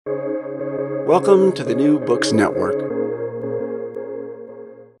Welcome to the New Books Network.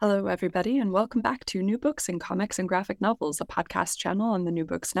 Hello, everybody, and welcome back to New Books in Comics and Graphic Novels, a podcast channel on the New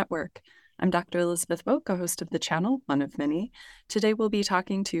Books Network. I'm Dr. Elizabeth Vogt, a host of the channel, one of many. Today we'll be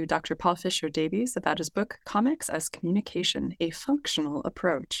talking to Dr. Paul Fisher Davies about his book, Comics as Communication, A Functional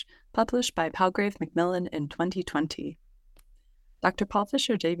Approach, published by Palgrave MacMillan in 2020. Dr. Paul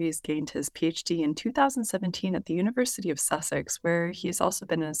Fisher Davies gained his PhD in 2017 at the University of Sussex, where he's also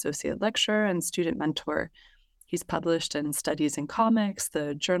been an associate lecturer and student mentor. He's published in Studies in Comics,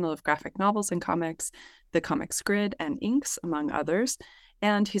 the Journal of Graphic Novels and Comics, the Comics Grid, and Inks, among others.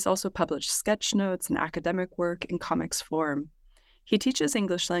 And he's also published sketch notes and academic work in comics form. He teaches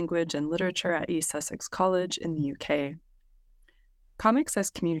English language and literature at East Sussex College in the UK. Comics as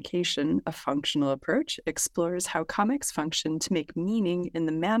Communication, a Functional Approach, explores how comics function to make meaning in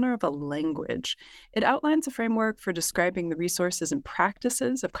the manner of a language. It outlines a framework for describing the resources and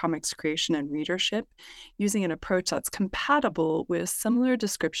practices of comics creation and readership, using an approach that's compatible with similar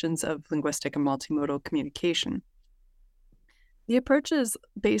descriptions of linguistic and multimodal communication. The approach is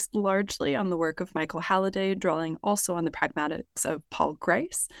based largely on the work of Michael Halliday, drawing also on the pragmatics of Paul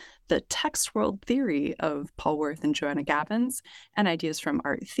Grice, the text world theory of Paul Worth and Joanna Gavins, and ideas from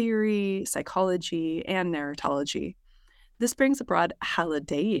art theory, psychology, and narratology. This brings a broad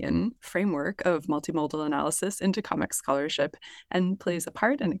Hallidayan framework of multimodal analysis into comic scholarship and plays a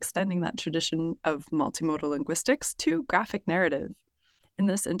part in extending that tradition of multimodal linguistics to graphic narrative. In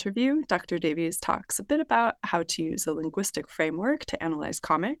this interview, Dr. Davies talks a bit about how to use a linguistic framework to analyze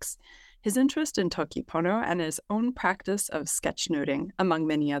comics, his interest in tokipono, and his own practice of sketchnoting, among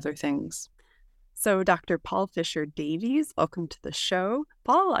many other things. So, Dr. Paul Fisher Davies, welcome to the show.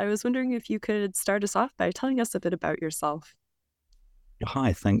 Paul, I was wondering if you could start us off by telling us a bit about yourself.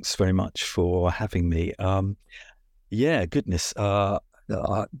 Hi, thanks very much for having me. Goodness, I'll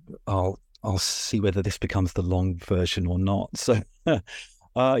see whether this becomes the long version or not. So,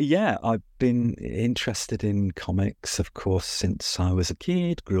 I've been interested in comics, of course, since I was a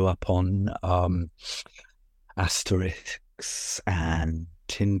kid. Grew up on Asterix and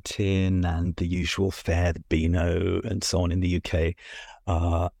Tintin and the usual fare, the Beano, and so on in the UK.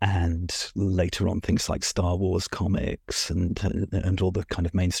 And later on, things like Star Wars comics and all the kind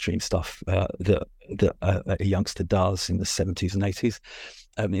of mainstream stuff that a youngster does in the 70s and 80s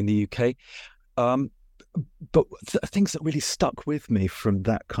in the UK. But things that really stuck with me from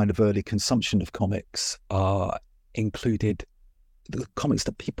that kind of early consumption of comics included the comics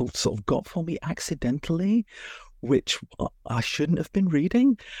that people sort of got for me accidentally, which I shouldn't have been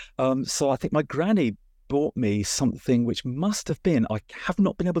reading. So I think my granny bought me something which must have been, I have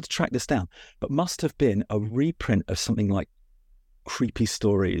not been able to track this down, but must have been a reprint of something like Creepy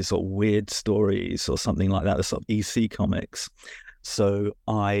Stories or Weird Stories or something like that, the sort of EC comics. So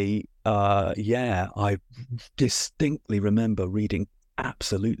I distinctly remember reading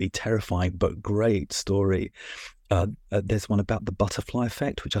absolutely terrifying but great story. There's one about the butterfly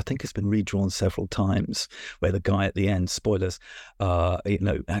effect, which I think has been redrawn several times, where the guy at the end, spoilers,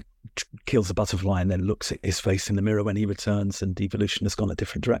 kills a butterfly and then looks at his face in the mirror when he returns, and evolution has gone a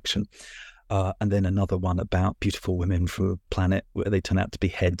different direction. And then another one about beautiful women from a planet where they turn out to be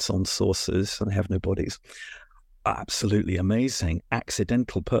heads on saucers and they have no bodies. Absolutely amazing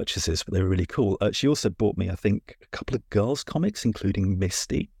accidental purchases, but they were really cool. She also bought me, I think, a couple of girls' comics, including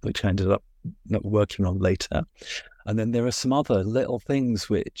Misty, which I ended up working on later. And then there are some other little things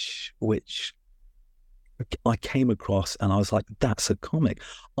which I came across and I was like, that's a comic.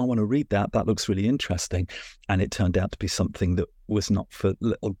 I want to read that. That looks really interesting. And it turned out to be something that was not for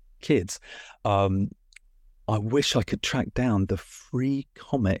little kids. I wish I could track down the free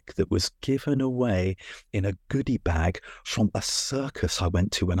comic that was given away in a goodie bag from a circus I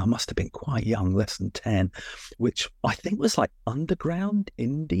went to when I must have been quite young, less than 10, which I think was like underground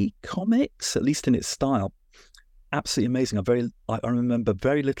indie comics, at least in its style. Absolutely amazing. I remember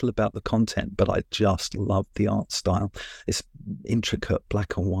very little about the content, but I just loved the art style. It's intricate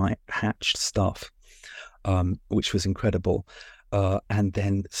black and white hatched stuff, which was incredible. And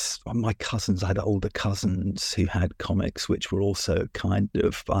then my cousins, I had older cousins who had comics which were also kind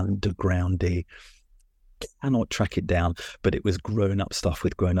of undergroundy. Cannot track it down, but it was grown-up stuff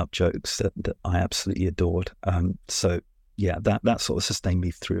with grown-up jokes that I absolutely adored. That sort of sustained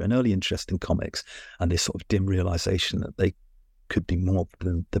me through an early interest in comics and this sort of dim realization that they could be more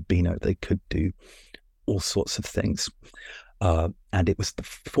than the Beano. They could do all sorts of things. And it was the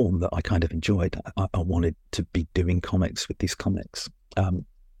form that I kind of enjoyed. I wanted to be doing comics with these comics.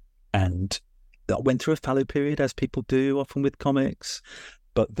 And I went through a fallow period, as people do often with comics.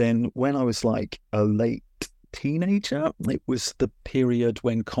 But then when I was like a late teenager. It was the period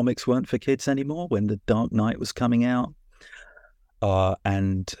when comics weren't for kids anymore, when The Dark Knight was coming out.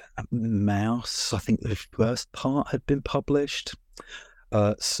 And Mouse, I think the first part had been published.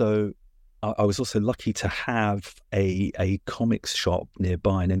 So I was also lucky to have a comics shop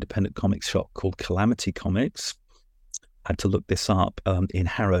nearby, an independent comics shop called Calamity Comics. I had to look this up, in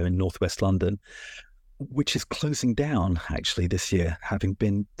Harrow in northwest London, which is closing down actually this year, having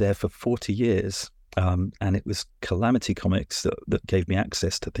been there for 40 years. And it was Calamity Comics that gave me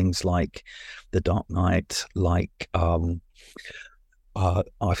access to things like The Dark Knight, like I've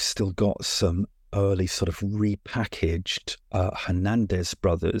still got some early sort of repackaged Hernandez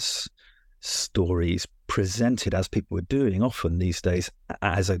brothers stories presented, as people were doing often these days,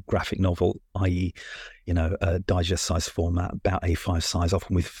 as a graphic novel, i.e., a digest size format, about A5 size,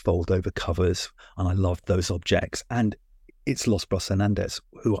 often with fold over covers. And I loved those objects. And it's Los Bros Hernandez,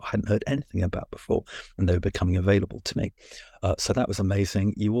 who I hadn't heard anything about before, and they were becoming available to me. So that was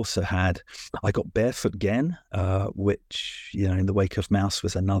amazing. You also had, I got Barefoot Gen, which, in the wake of Mouse,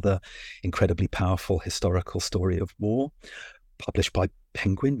 was another incredibly powerful historical story of war, published by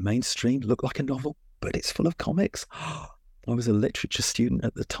Penguin, mainstream, looked like a novel, but it's full of comics. I was a literature student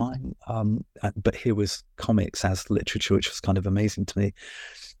at the time, but here was comics as literature, which was kind of amazing to me.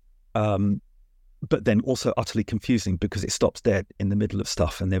 But then also utterly confusing because it stops dead in the middle of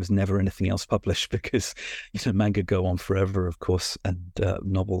stuff, and there was never anything else published because manga go on forever, of course, and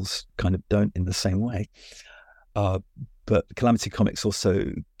novels kind of don't in the same way. But Calamity Comics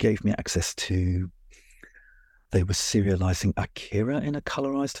also gave me access to, they were serializing Akira in a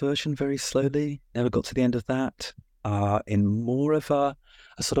colorized version very slowly. Never got to the end of that. In more of a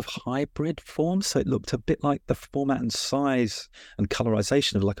sort of hybrid form, so it looked a bit like the format and size and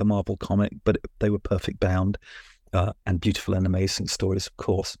colorization of like a Marvel comic, but they were perfect bound, and beautiful and amazing stories, of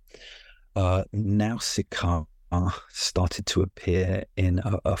course. Nausicaa started to appear in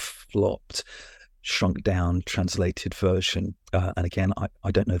a flopped, shrunk down, translated version, and again,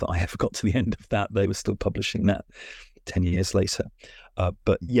 I don't know that I ever got to the end of that. They were still publishing that 10 years later.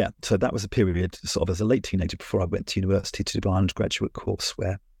 But yeah, so that was a period sort of as a late teenager before I went to university to do my undergraduate course,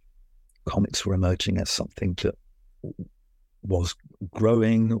 where comics were emerging as something that was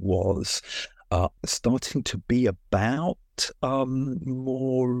growing, was starting to be about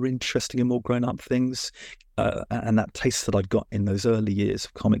more interesting and more grown-up things. And that taste that I'd got in those early years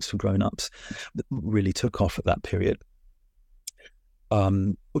of comics for grown-ups really took off at that period.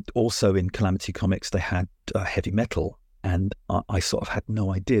 Also in Calamity Comics, they had heavy metal. And I sort of had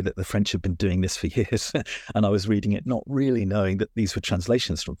no idea that the French had been doing this for years. And I was reading it, not really knowing that these were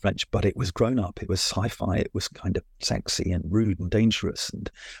translations from French, but it was grown up. It was sci-fi. It was kind of sexy and rude and dangerous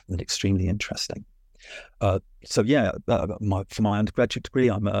and extremely interesting. So yeah, for my undergraduate degree,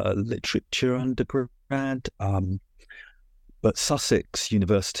 I'm a literature undergrad. But Sussex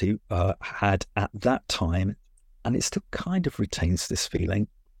University had at that time, and it still kind of retains this feeling,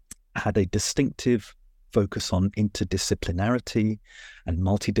 had a distinctive focus on interdisciplinarity and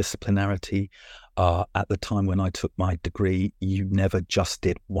multidisciplinarity. At the time when I took my degree, you never just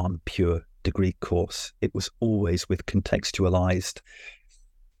did one pure degree course. It was always with contextualized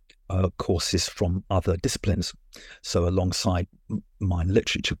courses from other disciplines. So alongside my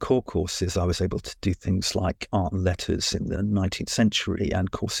literature core courses, I was able to do things like art and letters in the 19th century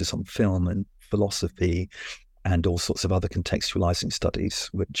and courses on film and philosophy and all sorts of other contextualizing studies,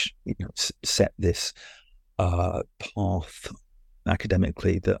 which set this path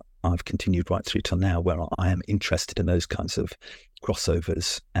academically that I've continued right through till now, where I am interested in those kinds of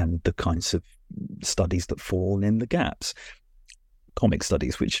crossovers and the kinds of studies that fall in the gaps. Comic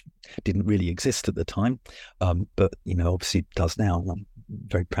studies, which didn't really exist at the time, but obviously does now. I'm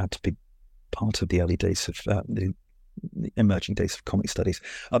very proud to be part of the early days of the emerging days of comic studies.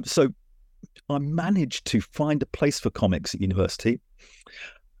 So I managed to find a place for comics at university.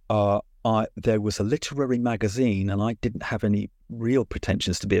 There was a literary magazine, and I didn't have any real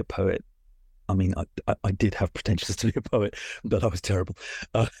pretensions to be a poet. I mean, I did have pretensions to be a poet, but I was terrible.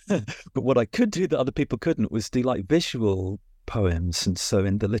 But what I could do that other people couldn't was do like visual poems. And so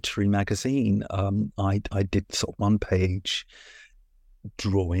in the literary magazine, I did sort of one-page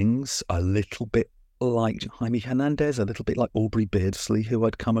drawings, a little bit like Jaime Hernandez, a little bit like Aubrey Beardsley, who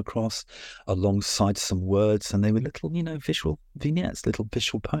I'd come across, alongside some words, and they were little, visual vignettes, little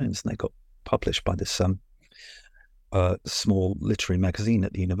visual poems, and they got published by this small literary magazine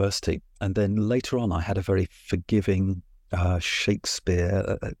at the university. And then later on, I had a very forgiving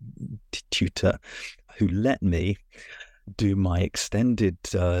Shakespeare tutor who let me do my extended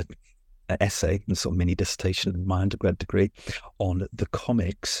essay and sort of mini dissertation in my undergrad degree on the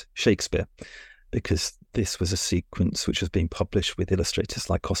comics Shakespeare. because this was a sequence which was being published with illustrators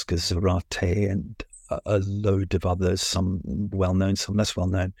like Oscar Zarate and a load of others, some well-known, some less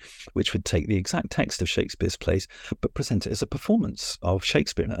well-known, which would take the exact text of Shakespeare's plays but present it as a performance of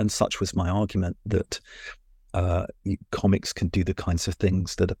Shakespeare. And such was my argument, that comics can do the kinds of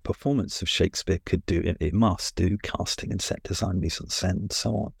things that a performance of Shakespeare could do. It must do casting and set design, mise en scène, and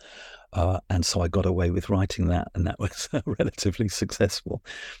so on. And so I got away with writing that, and that was relatively successful.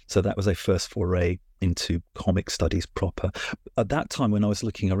 So that was a first foray into comic studies proper. At that time, when I was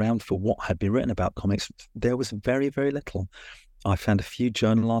looking around for what had been written about comics, there was very, very little. I found a few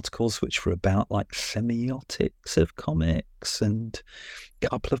journal articles which were about like semiotics of comics and a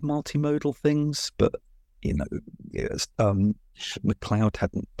couple of multimodal things, but MacLeod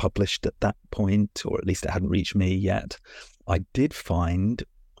hadn't published at that point, or at least it hadn't reached me yet. I did find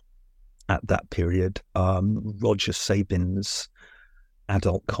at that period Roger Sabin's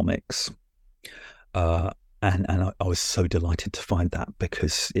adult comics, and I was so delighted to find that,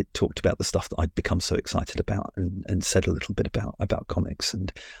 because it talked about the stuff that I'd become so excited about, and said a little bit about comics,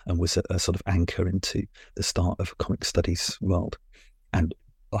 and was a sort of anchor into the start of a comic studies world. And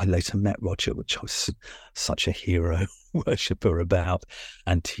I later met Roger, which I was such a hero worshipper about,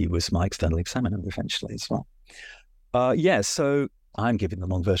 and he was my external examiner eventually as well. So I'm giving the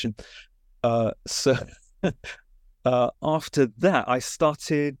long version. After that, I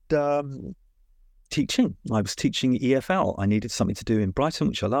started teaching. I was teaching EFL. I needed something to do in Brighton,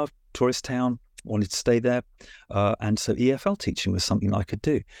 which I loved, tourist town, wanted to stay there. And so EFL teaching was something I could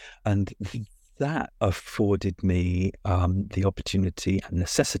do. And that afforded me the opportunity and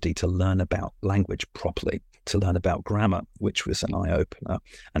necessity to learn about language properly, to learn about grammar, which was an eye-opener,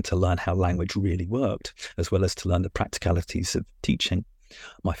 and to learn how language really worked, as well as to learn the practicalities of teaching.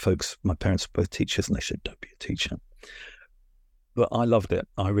 My parents were both teachers, and they said, don't be a teacher. But I loved it.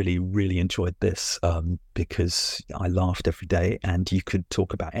 I really, really enjoyed this because I laughed every day, and you could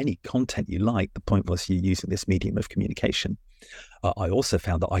talk about any content you like. The point was you're using this medium of communication. I also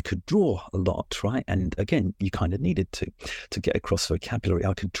found that I could draw a lot, right? And again, you kind of needed to get across vocabulary.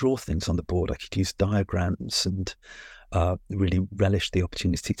 I could draw things on the board. I could use diagrams, and really relished the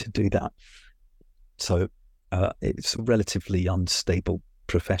opportunity to do that. So it's a relatively unstable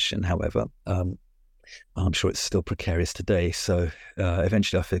profession, however. I'm sure it's still precarious today. So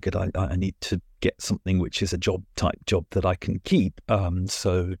eventually I figured I need to get something which is a type job that I can keep.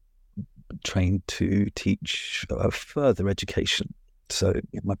 So trained to teach further education. So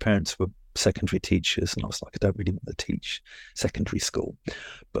my parents were secondary teachers, and I was like, I don't really want to teach secondary school.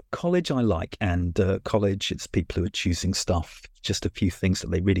 But college I like, and college, it's people who are choosing stuff, just a few things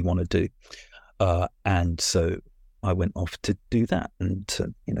that they really want to do. And so I went off to do that, and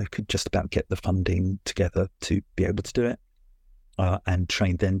could just about get the funding together to be able to do it, and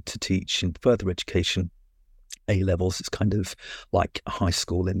trained then to teach in further education. A-levels, it's kind of like high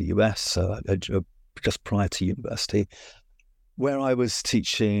school in the US, just prior to university, where I was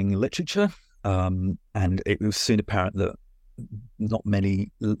teaching literature, and it was soon apparent that not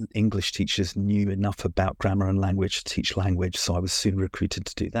many English teachers knew enough about grammar and language to teach language, so I was soon recruited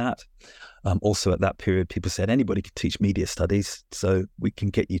to do that. Also at that period, people said anybody could teach media studies, so we can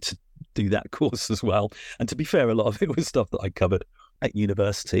get you to do that course as well. And to be fair, a lot of it was stuff that I covered at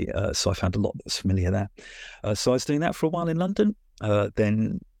university, so I found a lot that was familiar there. So I was doing that for a while in London,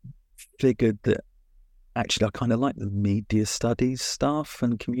 then figured that actually I kind of like the media studies stuff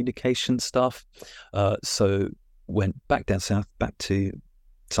and communication stuff. So went back down south, back to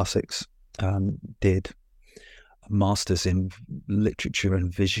Sussex, did a master's in literature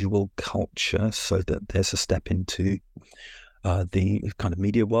and visual culture, so that there's a step into the kind of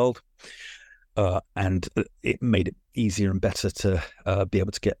media world. And it made it easier and better to be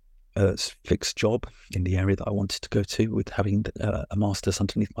able to get a fixed job in the area that I wanted to go to, with having a master's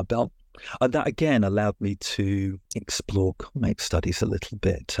underneath my belt. That again allowed me to explore comic studies a little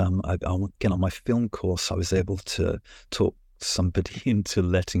bit. Again, on my film course, I was able to talk somebody into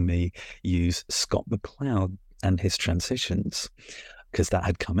letting me use Scott McCloud and his transitions, because that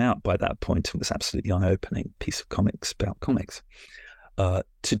had come out by that point and was absolutely eye-opening piece of comics about comics.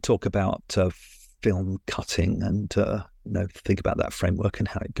 To talk about film cutting and think about that framework and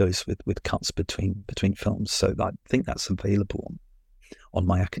how it goes with cuts between films. So I think that's available on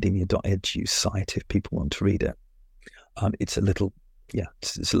my academia.edu site if people want to read it. It's a little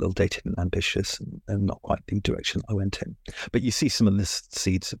dated and ambitious, and not quite the direction I went in. But you see some of the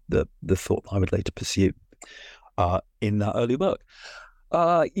seeds of the thought I would later pursue in that early work.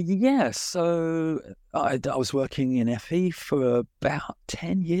 So I was working in FE for about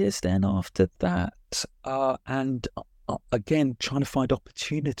 10 years then after that. And again, trying to find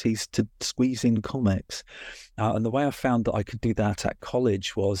opportunities to squeeze in comics. And the way I found that I could do that at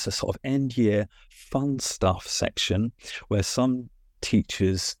college was a sort of end-year fun stuff section where some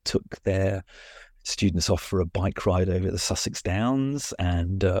teachers took their students off for a bike ride over the Sussex Downs,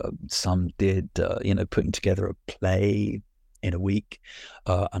 and some did, putting together a play in a week.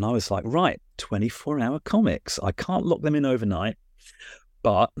 And I was like, right, 24-hour comics. I can't lock them in overnight,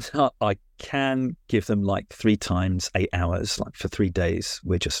 but I can give them like 3 times 8 hours, like for 3 days.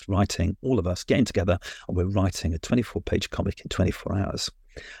 We're just writing, all of us getting together, and we're writing a 24-page comic in 24 hours.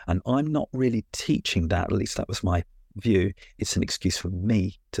 And I'm not really teaching that, at least that was my view. It's an excuse for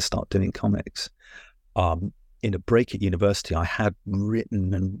me to start doing comics. In a break at university, I had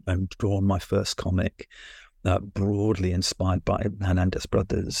written and drawn my first comic, broadly inspired by Hernandez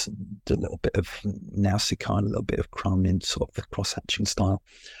Brothers, a little bit of Nausicaa, a little bit of Crumb in sort of the cross-hatching style,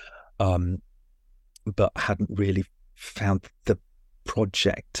 but hadn't really found the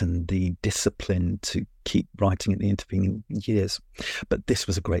project and the discipline to keep writing in the intervening years. But this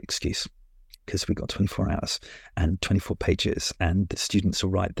was a great excuse, because we got 24 hours and 24 pages, and the students are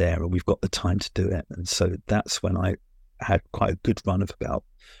right there, and we've got the time to do it. And so that's when I had quite a good run of about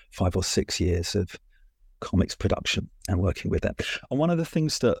 5 or 6 years of comics production and working with it. And one of the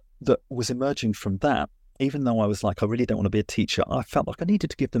things that was emerging from that, even though I was like, I really don't want to be a teacher, I felt like I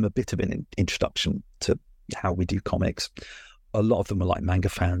needed to give them a bit of an introduction to how we do comics. A lot of them were like manga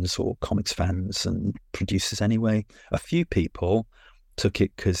fans or comics fans and producers anyway. A few people took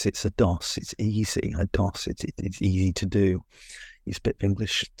it because it's a DOS. It's easy. A DOS. It's easy to do. Use a bit of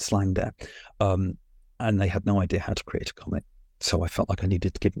English slang there. And they had no idea how to create a comic. So I felt like I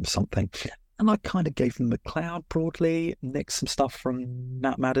needed to give them something. And I kind of gave them MacLeod broadly, nicked some stuff from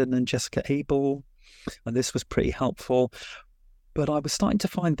MacMillan and Jessica Abel. And this was pretty helpful. But I was starting to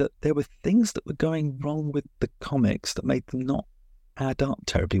find that there were things that were going wrong with the comics that made them not add up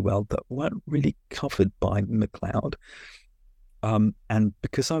terribly well, that weren't really covered by MacLeod. And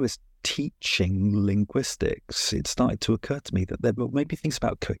because I was teaching linguistics, it started to occur to me that there were maybe things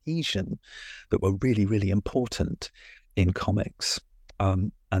about cohesion that were really, really important in comics.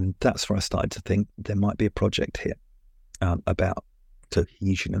 And that's where I started to think there might be a project here about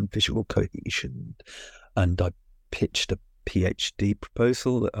cohesion and visual cohesion. And I pitched a PhD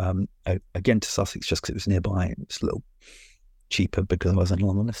proposal, again to Sussex, just because it was nearby and it's a little cheaper because I was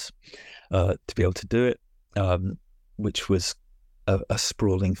anonymous, to be able to do it, which was a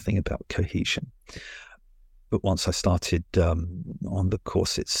sprawling thing about cohesion. But once I started on the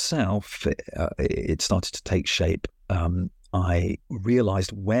course itself, it started to take shape. I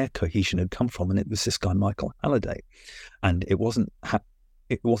realized where cohesion had come from, and it was this guy Michael Halliday. And it wasn't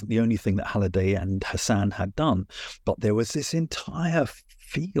the only thing that Halliday and Hassan had done, but there was this entire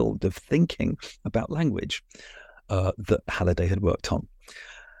field of thinking about language that Halliday had worked on.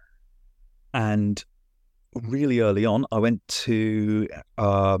 And really early on, I went to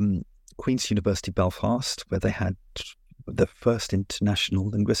Queen's University Belfast, where they had the first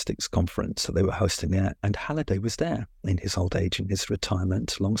international linguistics conference that they were hosting there, and Halliday was there in his old age, in his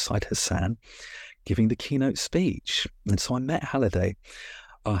retirement, alongside Hassan, giving the keynote speech. And so I met Halliday,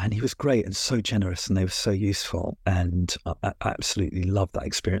 and he was great and so generous, and they were so useful, and I absolutely loved that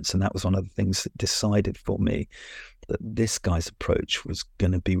experience. And that was one of the things that decided for me that this guy's approach was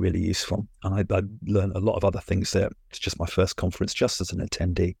going to be really useful. And I learned a lot of other things there. It's just my first conference, just as an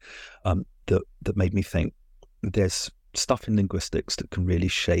attendee, that made me think there's stuff in linguistics that can really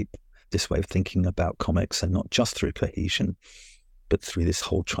shape this way of thinking about comics, and not just through cohesion, but through this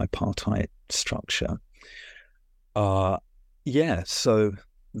whole tripartite structure. So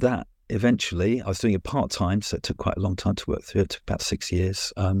that eventually, I was doing it part-time, so it took quite a long time to work through. It took about 6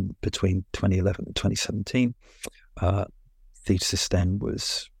 years between 2011 and 2017. Thesis then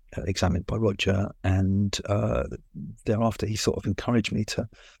was examined by Roger, and thereafter he sort of encouraged me to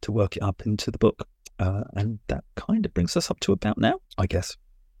work it up into the book. And that kind of brings us up to about now, I guess.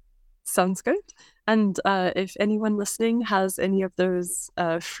 Sounds good. And if anyone listening has any of those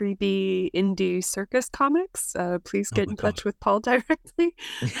freebie indie circus comics, please get in touch with Paul directly.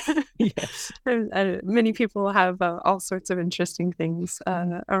 Yes. Many people have all sorts of interesting things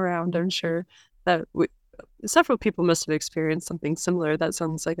around. I'm sure that several people must have experienced something similar. That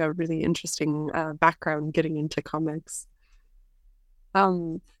sounds like a really interesting background getting into comics.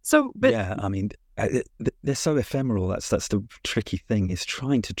 Yeah, I mean, they're so ephemeral. That's the tricky thing, is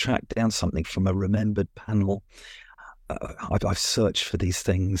trying to track down something from a remembered panel. I've searched for these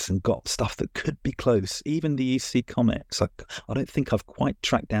things and got stuff that could be close. Even the EC comics, I don't think I've quite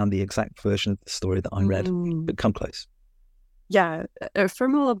tracked down the exact version of the story that I read, but come close. Yeah,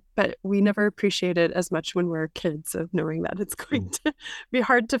 ephemeral, but we never appreciate it as much when we're kids, of knowing that it's going to be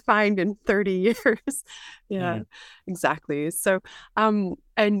hard to find in 30 years. Yeah, exactly. So, and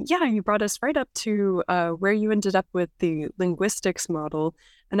yeah, you brought us right up to where you ended up with the linguistics model.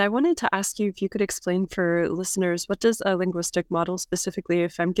 And I wanted to ask you if you could explain for listeners, what does a linguistic model specifically,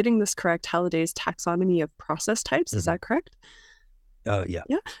 if I'm getting this correct, Halliday's taxonomy of process types, is that correct? Yeah.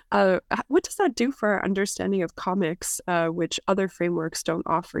 Yeah. What does that do for our understanding of comics, which other frameworks don't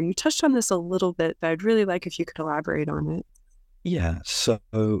offer? You touched on this a little bit, but I'd really like if you could elaborate on it. Yeah. So,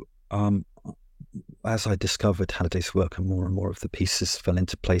 as I discovered Halliday's work and more of the pieces fell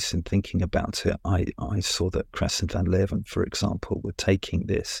into place in thinking about it, I saw that Kress and Van Leeuwen, for example, were taking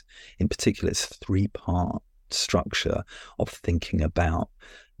this, in particular, its three-part structure of thinking about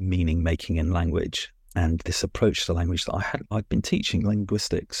meaning making in language. And this approach to language that I'd been teaching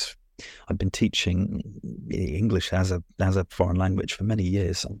linguistics. I'd been teaching English as a foreign language for many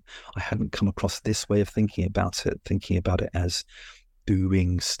years, and I hadn't come across this way of thinking about it as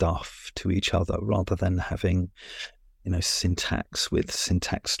doing stuff to each other rather than having, syntax with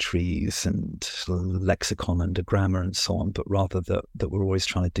syntax trees and lexicon and a grammar and so on, but rather that we're always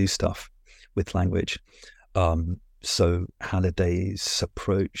trying to do stuff with language. So Halliday's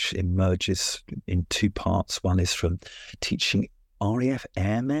approach emerges in two parts. One is from teaching RAF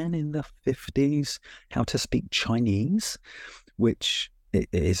airmen in the 50s how to speak Chinese, which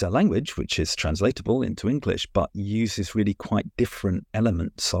is a language which is translatable into English, but uses really quite different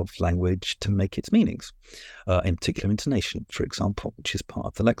elements of language to make its meanings. In particular, intonation, for example, which is part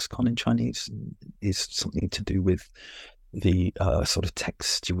of the lexicon in Chinese, is something to do with the sort of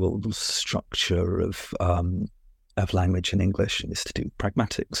textual structure of language in English, and it's to do with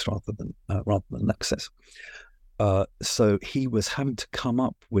pragmatics rather than lexis. So he was having to come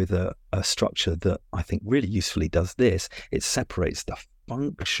up with a structure that I think really usefully does this. It separates the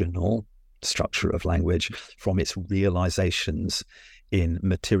functional structure of language from its realizations in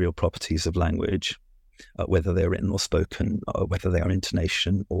material properties of language, whether they're written or spoken, whether they are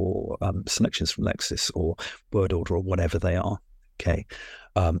intonation or selections from lexis or word order or whatever they are. Okay.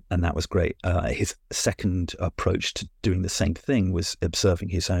 And that was great. His second approach to doing the same thing was observing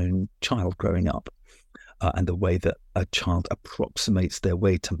his own child growing up and the way that a child approximates their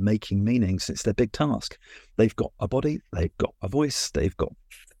way to making meanings. It's their big task. They've got a body, they've got a voice, they've got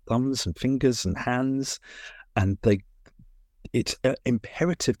thumbs and fingers and hands, and it's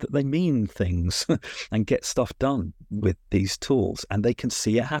imperative that they mean things and get stuff done with these tools, and they can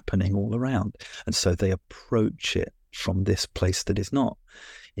see it happening all around. And so they approach it from this place that is not,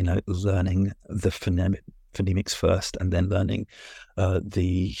 learning the phonemics first and then learning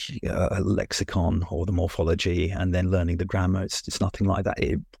the lexicon or the morphology and then learning the grammar. It's nothing like that.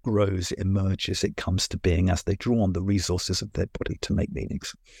 It grows, it emerges, it comes to being as they draw on the resources of their body to make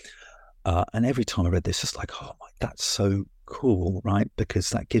meanings. And every time I read this, it's like, oh, that's so cool, right? Because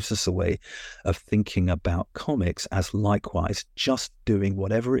that gives us a way of thinking about comics as likewise just doing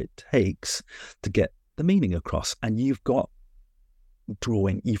whatever it takes to get the meaning across. And you've got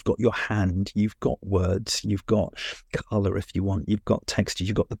drawing, you've got your hand, you've got words, you've got color if you want, you've got texture,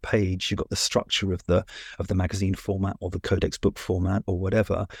 you've got the page, you've got the structure of the magazine format or the codex book format or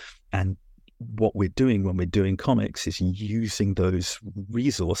whatever. And what we're doing when we're doing comics is using those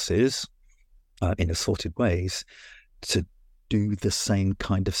resources in assorted ways to do the same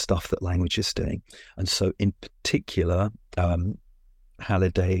kind of stuff that language is doing. And so in particular,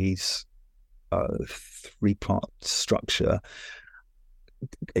 Halliday's three-part structure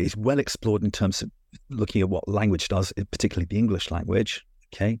is well explored in terms of looking at what language does, particularly the English language.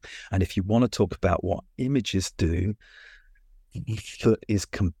 Okay. And if you want to talk about what images do that is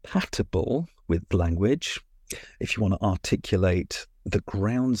compatible with language, if you want to articulate the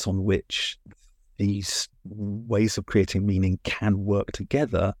grounds on which these ways of creating meaning can work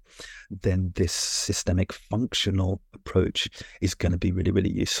together, then this systemic functional approach is going to be really,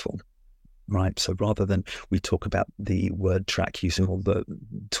 really useful. Right. So rather than we talk about the word track using all the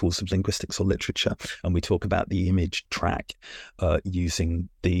tools of linguistics or literature, and we talk about the image track using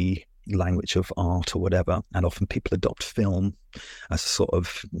the language of art or whatever, and often people adopt film as a sort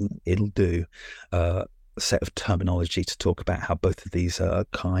of it'll do set of terminology to talk about how both of these are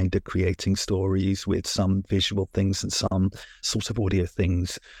kind of creating stories with some visual things and some sort of audio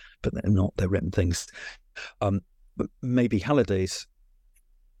things, but they're not, they're written things. But maybe Halliday's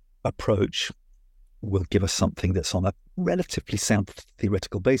approach will give us something that's on a relatively sound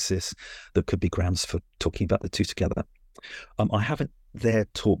theoretical basis that could be grounds for talking about the two together. I haven't there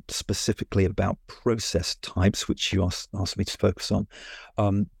talked specifically about process types, which you asked me to focus on,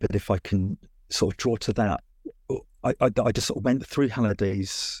 but if I can sort of draw to that, I just sort of went through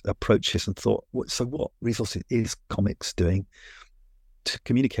Halliday's approaches and thought, what resources is comics doing to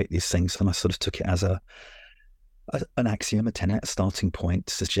communicate these things? And I sort of took it as an axiom, a tenet, a starting point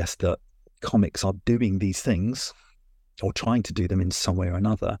to suggest that comics are doing these things or trying to do them in some way or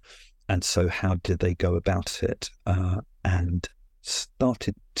another. And so how did they go about it? And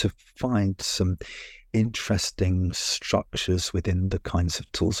started to find some interesting structures within the kinds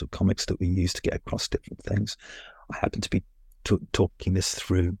of tools of comics that we use to get across different things. I happened to be talking this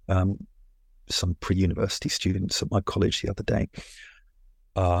through some pre-university students at my college the other day.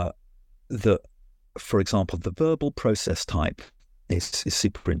 That, for example, the verbal process type is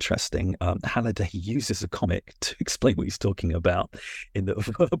super interesting. Halliday uses a comic to explain what he's talking about, in that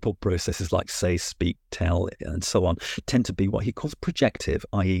verbal processes like say, speak, tell, and so on tend to be what he calls projective,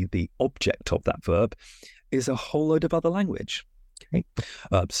 i.e. the object of that verb is a whole load of other language. Okay?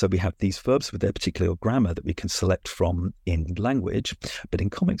 So we have these verbs with their particular grammar that we can select from in language, but in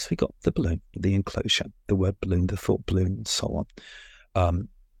comics we got the balloon, the enclosure, the word balloon, the thought balloon, and so on.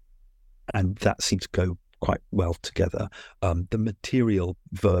 And that seems to go quite well together. The material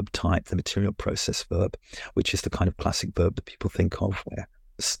verb type, the material process verb, which is the kind of classic verb that people think of where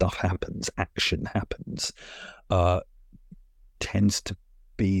stuff happens, action happens, tends to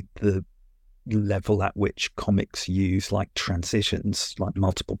be the level at which comics use like transitions, like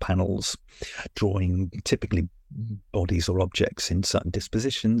multiple panels, drawing typically bodies or objects in certain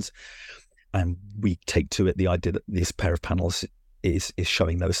dispositions. And we take to it the idea that this pair of panels is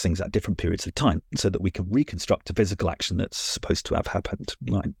showing those things at different periods of time so that we can reconstruct a physical action that's supposed to have happened,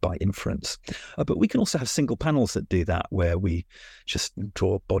 like by inference. But we can also have single panels that do that, where we just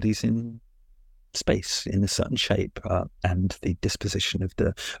draw bodies in space in a certain shape, and the disposition of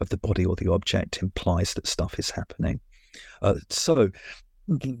the body or the object implies that stuff is happening. So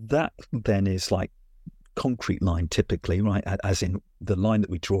that then is like concrete line typically, right? As in the line that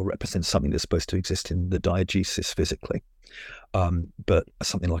we draw represents something that's supposed to exist in the diegesis physically. But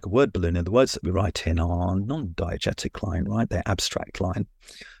something like a word balloon, and the words that we write in are non-diegetic line, right? They're abstract line.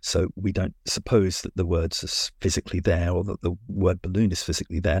 So we don't suppose that the words are physically there or that the word balloon is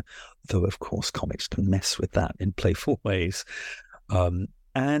physically there, though of course comics can mess with that in playful ways.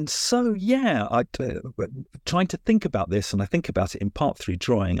 And so, yeah, trying to think about this, and I think about it in part through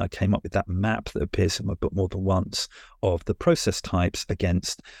drawing, I came up with that map that appears in my book more than once of the process types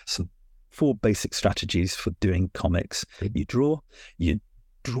against some 4 basic strategies for doing comics. You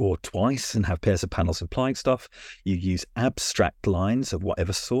draw twice and have pairs of panels implying stuff. You use abstract lines of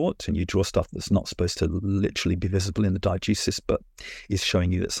whatever sort, and you draw stuff that's not supposed to literally be visible in the diegesis, but is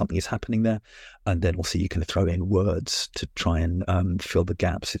showing you that something is happening there. And then also you can throw in words to try and fill the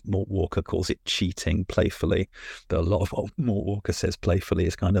gaps. Mort Walker calls it cheating playfully, but a lot of what Mort Walker says playfully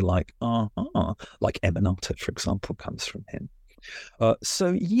is kind of like, like Emanata, for example, comes from him.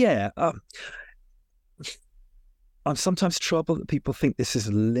 So yeah, I'm sometimes troubled that people think this is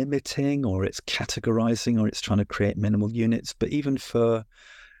limiting, or it's categorizing, or it's trying to create minimal units. But even for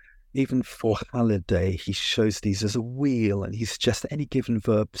Halliday, he shows these as a wheel, and he suggests that any given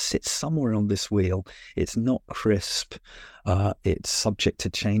verb sits somewhere on this wheel. It's not crisp. It's subject to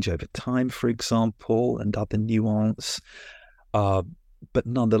change over time, for example, and other nuance. But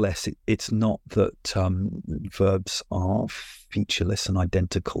nonetheless, it's not that verbs are featureless and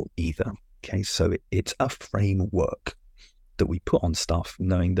identical either. Okay, so it's a framework that we put on stuff,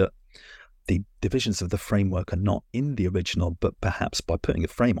 knowing that the divisions of the framework are not in the original, but perhaps by putting a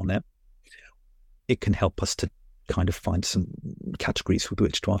frame on it, it can help us to kind of find some categories with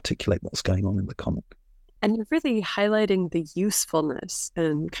which to articulate what's going on in the comic. And you're really highlighting the usefulness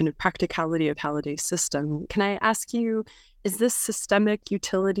and kind of practicality of Halliday's system. Can I ask you, is this systemic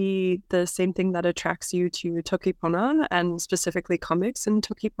utility the same thing that attracts you to Tokipona, and specifically comics in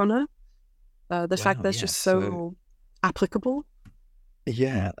Tokipona? The fact that's just so applicable?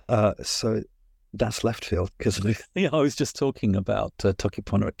 Yeah, so that's left field, because I was just talking about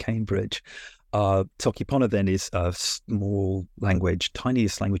Tokipona at Cambridge. Tokipona then is a small language,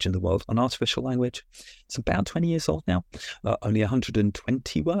 tiniest language in the world, an artificial language. It's about 20 years old now, only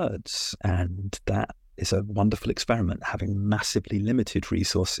 120 words, and that is a wonderful experiment, having massively limited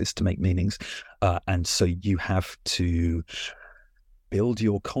resources to make meanings. And so you have to build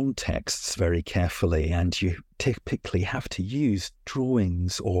your contexts very carefully, and you typically have to use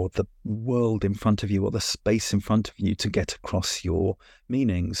drawings or the world in front of you or the space in front of you to get across your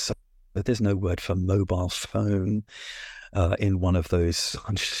meanings. So there's no word for mobile phone in one of those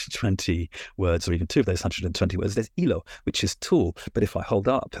 120 words, or even 2 of those 120 words. There's ilo, which is tool. But if I hold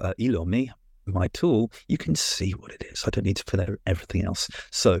up ilo mi my tool, you can see what it is. I don't need to fill out everything else.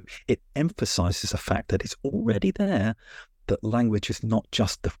 So it emphasizes the fact that it's already there, that language is not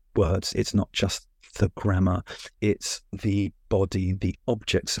just the words, it's not just the grammar, it's the body, the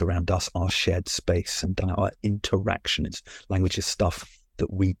objects around us, our shared space and our interaction. It's language is stuff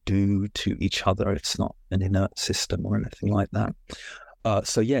that we do to each other. It's not an inert system or anything like that.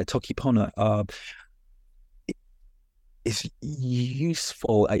 Toki Pona is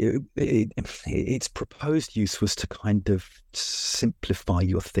useful. Its proposed use was to kind of simplify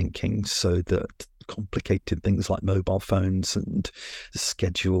your thinking so that complicated things like mobile phones and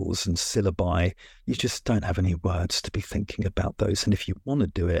schedules and syllabi, you just don't have any words to be thinking about those. And if you want to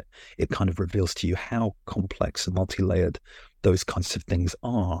do it, it kind of reveals to you how complex and multi-layered those kinds of things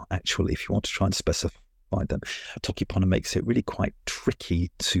are, actually, if you want to try and specify them. Toki Pona makes it really quite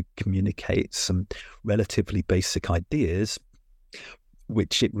tricky to communicate some relatively basic ideas,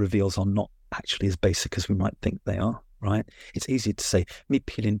 which it reveals are not actually as basic as we might think they are, right? It's easy to say, mi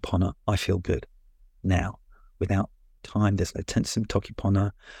pilin pona, I feel good. Now, without time, there's no tense in Toki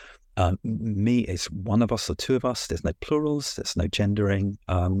Pona. Me is one of us or two of us. There's no plurals. There's no gendering.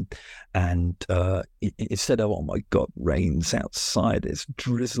 Instead of, oh my God, rain's outside, it's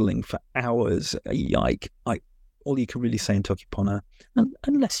drizzling for hours, yike. All you can really say in Toki Pona,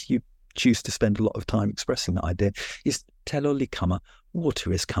 unless you choose to spend a lot of time expressing that idea, is telo li kama,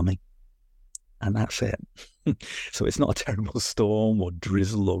 water is coming. And that's it. So it's not a terrible storm or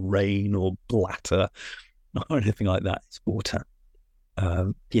drizzle or rain or blatter or anything like that. It's water.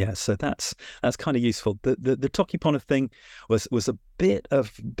 So that's kind of useful. The Toki Pona thing was a bit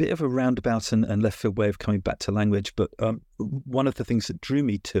of a roundabout and left field way of coming back to language. But one of the things that drew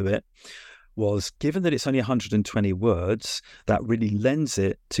me to it was, given that it's only 120 words, that really lends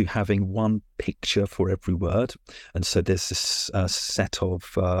it to having one picture for every word. And so there's this set of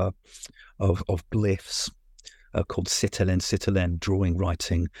glyphs called sitelen, drawing,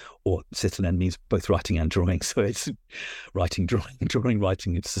 writing, or sitelen means both writing and drawing. So it's writing, drawing,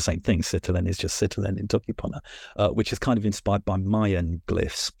 writing. It's the same thing. Sitelen is just sitelen in Toki Pona, which is kind of inspired by Mayan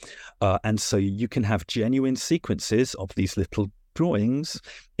glyphs. And so you can have genuine sequences of these little drawings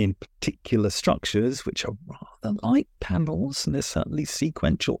in particular structures, which are rather like panels, and there's certainly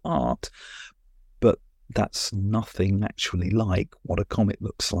sequential art, but that's nothing actually like what a comic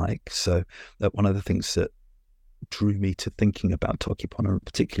looks like. So one of the things that drew me to thinking about Toki Pona,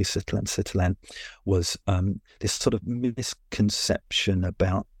 particularly Sitelen, was this sort of misconception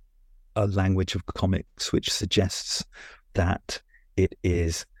about a language of comics, which suggests that it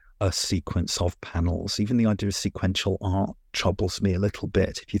is a sequence of panels. Even the idea of sequential art troubles me a little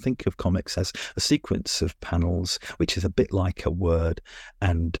bit. If you think of comics as a sequence of panels, which is a bit like a word,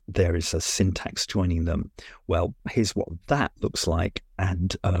 and there is a syntax joining them, well, here's what that looks like.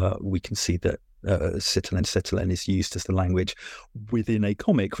 And we can see that Sitelen is used as the language within a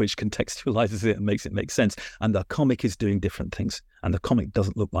comic, which contextualizes it and makes it make sense. And the comic is doing different things, and the comic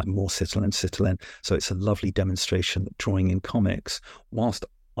doesn't look like more Sitelen. So it's a lovely demonstration that drawing in comics, whilst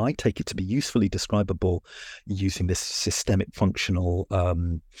I take it to be usefully describable using this systemic functional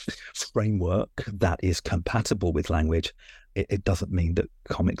framework that is compatible with language, it doesn't mean that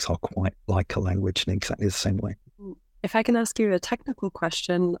comics are quite like a language in exactly the same way. If I can ask you a technical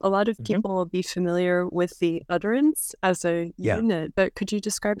question, a lot of people will be familiar with the utterance as a unit, but could you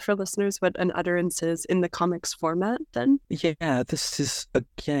describe for listeners what an utterance is in the comics format then? Yeah, this is,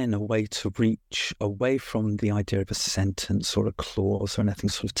 again, a way to reach away from the idea of a sentence or a clause or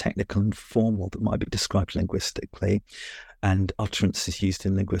anything sort of technical and formal that might be described linguistically. And utterance is used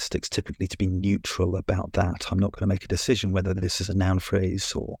in linguistics typically to be neutral about that. I'm not going to make a decision whether this is a noun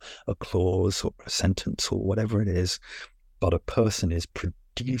phrase or a clause or a sentence or whatever it is, but a person is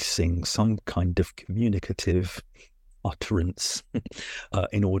producing some kind of communicative utterance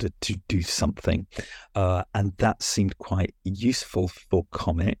in order to do something. And that seemed quite useful for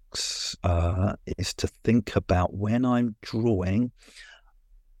comics, is to think about when I'm drawing.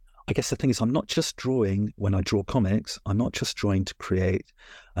 I guess the thing is, I'm not just drawing when I draw comics. I'm not just drawing to create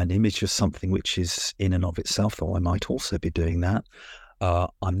an image of something which is in and of itself, though I might also be doing that.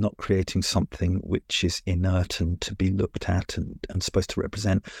 I'm not creating something which is inert and to be looked at and supposed to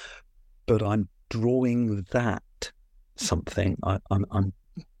represent, but I'm drawing that something.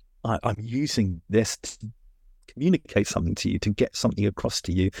 I'm using this to communicate something to you, to get something across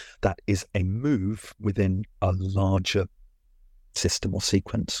to you that is a move within a larger system or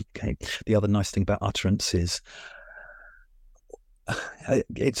sequence. Okay. The other nice thing about utterance is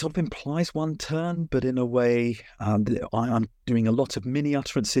it sort of implies one turn, but in a way, I'm doing a lot of mini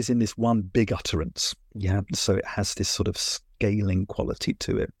utterances in this one big utterance. Yeah, so it has this sort of scaling quality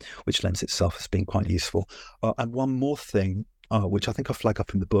to it, which lends itself as being quite useful. And one more thing, which I think I flag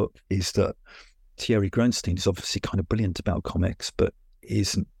up in the book, is that Thierry Gronstein is obviously kind of brilliant about comics, but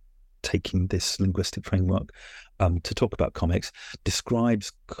isn't taking this linguistic framework to talk about comics,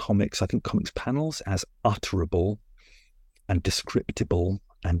 describes comics, I think comics panels, as utterable and descriptable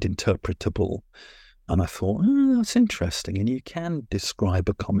and interpretable. And I thought, that's interesting. And you can describe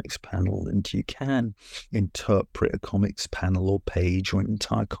a comics panel and you can interpret a comics panel or page or an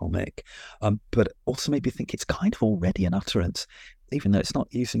entire comic, but also maybe think it's kind of already an utterance, even though it's not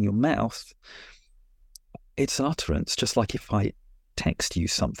using your mouth. It's an utterance, just like if I text you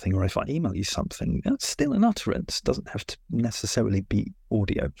something or if I email you something, that's still an utterance. It doesn't have to necessarily be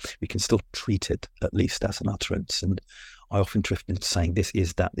audio. We can still treat it at least as an utterance. And I often drift into saying this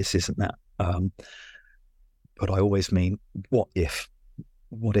is that, this isn't that. But I always mean, what if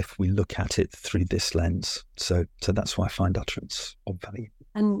we look at it through this lens? So that's why I find utterance of value.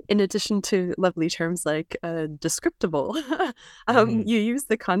 And in addition to lovely terms like descriptable, you use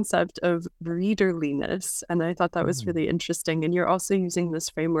the concept of readerliness. And I thought that was really interesting. And you're also using this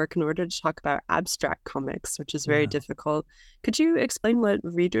framework in order to talk about abstract comics, which is very difficult. Could you explain what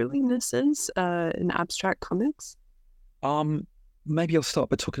readerliness is in abstract comics? Maybe I'll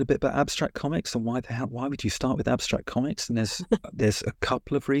start by talking a bit about abstract comics and why would you start with abstract comics? And there's a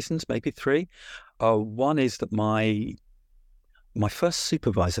couple of reasons, maybe three. One is that my first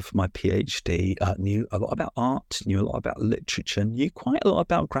supervisor for my PhD knew a lot about art, knew a lot about literature, knew quite a lot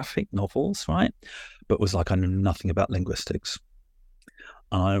about graphic novels, right? But was like, I know nothing about linguistics.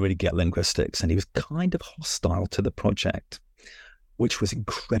 And I don't really get linguistics. And he was kind of hostile to the project, which was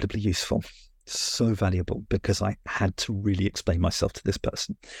incredibly useful. So valuable, because I had to really explain myself to this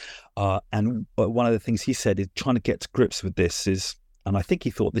person. And one of the things he said is trying to get to grips with this is, and I think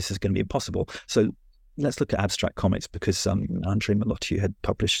he thought this is going to be impossible. So let's look at abstract comics, because Andrei Malotyu had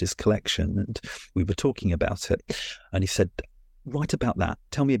published his collection and we were talking about it. And he said, write about that.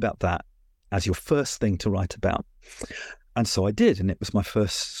 Tell me about that as your first thing to write about. And so I did. And it was my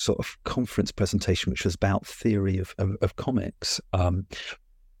first sort of conference presentation, which was about theory of comics,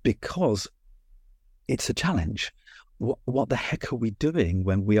 because it's a challenge. What the heck are we doing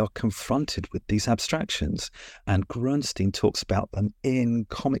when we are confronted with these abstractions? And Gronstein talks about them in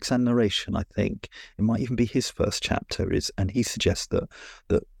Comics and Narration, I think. It might even be his first chapter, and he suggests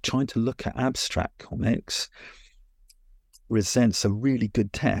that trying to look at abstract comics presents a really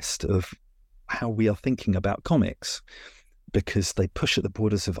good test of how we are thinking about comics, because they push at the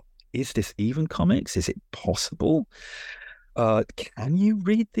borders of, is this even comics? Is it possible? Can you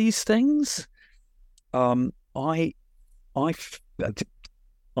read these things? I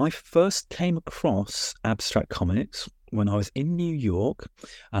first came across abstract comics when I was in New York,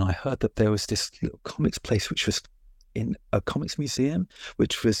 and I heard that there was this little comics place which was in a comics museum,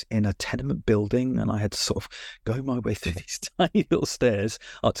 which was in a tenement building, and I had to sort of go my way through these tiny little stairs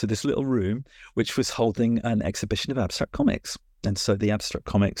up to this little room, which was holding an exhibition of abstract comics. And so the abstract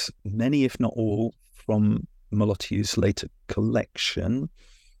comics, many if not all, from Malotyu's later collection,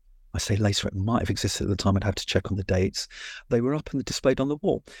 I say later, it might have existed at the time, I'd have to check on the dates. They were up and displayed on the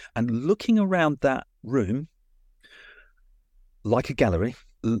wall. And looking around that room, like a gallery,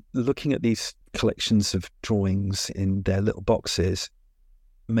 looking at these collections of drawings in their little boxes,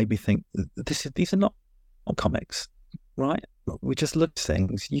 made me think, these are not comics, right? We just look at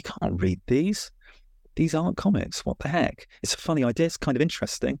things. You can't read these. These aren't comics. What the heck? It's a funny idea. It's kind of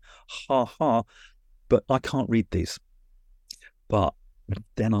interesting. Ha ha. But I can't read these. But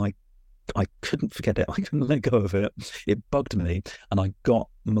then I couldn't forget it. I couldn't let go of it. It bugged me. And I got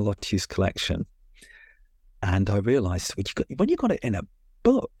Malotyu's collection. And I realized when you got it in a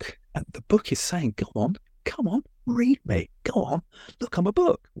book, and the book is saying, come on, read me. Go on, look, I'm a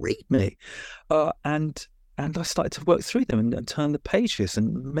book, read me. And I started to work through them and turn the pages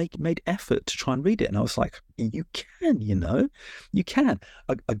and made effort to try and read it. And I was like, you can. You can.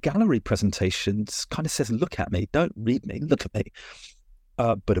 A gallery presentation kind of says, look at me, don't read me, look at me.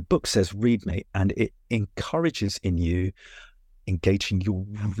 But a book says, read me, and it encourages in you engaging your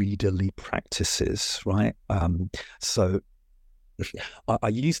readerly practices, right? So I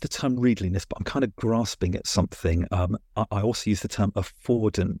use the term readliness, but I'm kind of grasping at something. I also use the term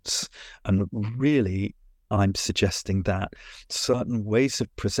affordance, and really I'm suggesting that certain ways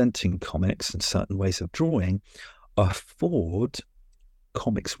of presenting comics and certain ways of drawing afford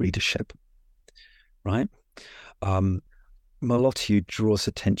comics readership, right? Malotyu draws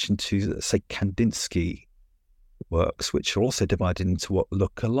attention to, say, Kandinsky works, which are also divided into what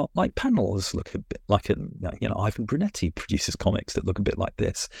look a lot like panels, look a bit like Ivan Brunetti produces comics that look a bit like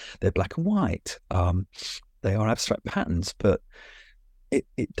this. They're black and white. They are abstract patterns, but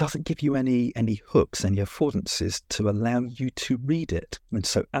it doesn't give you any hooks, any affordances to allow you to read it. And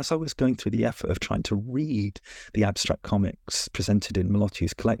so as I was going through the effort of trying to read the abstract comics presented in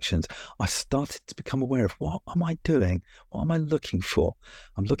Malotti's collections, I started to become aware of, what am I doing? What am I looking for?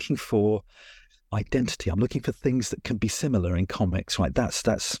 I'm looking for identity. I'm looking for things that can be similar in comics, right? That's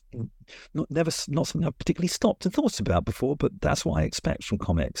not something I've particularly stopped and thought about before, but that's what I expect from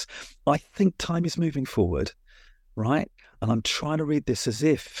comics. I think time is moving forward, right? And I'm trying to read this as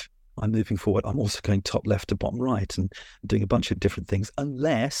if I'm moving forward. I'm also going top left to bottom right and doing a bunch of different things,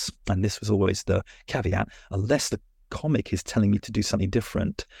 unless, and this was always the caveat, unless the comic is telling me to do something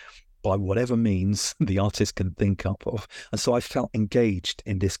different by whatever means the artist can think up of. And so I felt engaged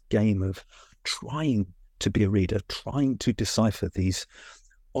in this game of trying to be a reader, trying to decipher these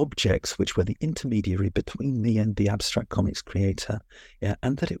objects which were the intermediary between me and the abstract comics creator,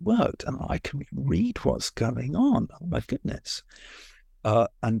 and that it worked, and I can read what's going on. Oh my goodness.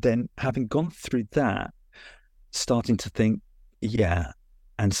 And then having gone through that, starting to think,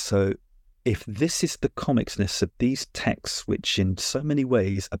 and so if this is the comicsness of these texts, which in so many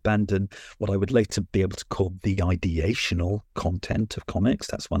ways abandon what I would later be able to call the ideational content of comics,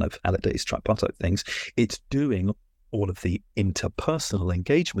 that's one of Halliday's tripartite things, it's doing all of the interpersonal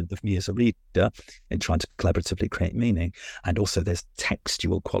engagement of me as a reader in trying to collaboratively create meaning. And also there's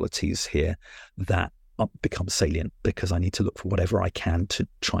textual qualities here that become salient because I need to look for whatever I can to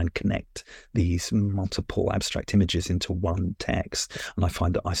try and connect these multiple abstract images into one text. And I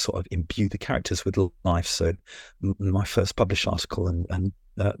find that I sort of imbue the characters with life. So my first published article, and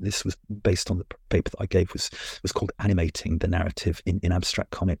this was based on the paper that I gave, was called Animating the Narrative in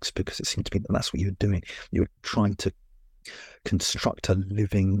Abstract Comics, because it seemed to me that that's what you're doing. You're trying to construct a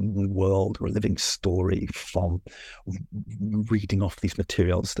living world or a living story from reading off these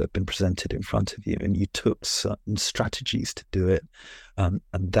materials that have been presented in front of you, and you took certain strategies to do it, and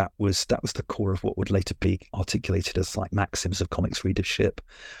that was the core of what would later be articulated as like maxims of comics readership.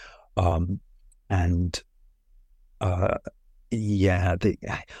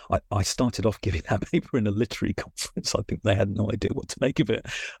 I started off giving that paper in a literary conference. I think they had no idea what to make of it.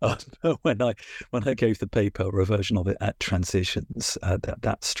 When I gave the paper or a version of it at Transitions,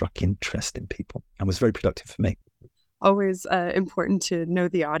 that struck interest in people and was very productive for me. Always important to know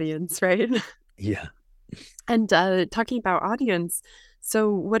the audience, right? Yeah. And talking about audience, so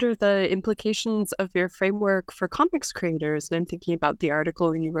what are the implications of your framework for comics creators? And I'm thinking about the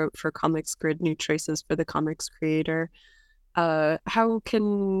article you wrote for Comics Grid, New Choices for the Comics Creator. How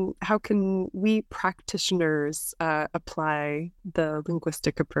can we practitioners apply the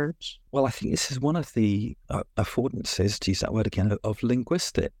linguistic approach? Well, I think this is one of the affordances, to use that word again, of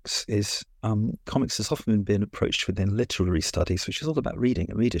linguistics, is comics has often been approached within literary studies, which is all about reading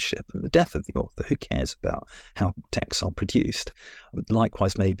and readership and the death of the author. Who cares about how texts are produced?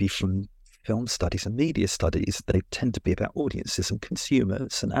 Likewise, maybe from film studies and media studies, they tend to be about audiences and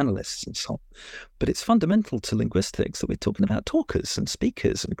consumers and analysts and so on. But it's fundamental to linguistics that we're talking about talkers and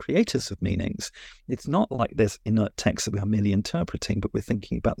speakers and creators of meanings. It's not like there's inert text that we are merely interpreting, but we're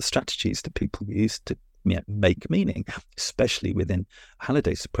thinking about the strategies that people use to make meaning, especially within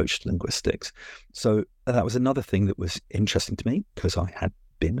Halliday's approach to linguistics. So that was another thing that was interesting to me, because I had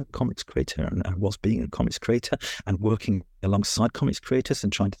been a comics creator and I was being a comics creator and working alongside comics creators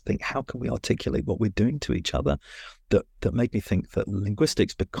and trying to think, how can we articulate what we're doing to each other? That made me think that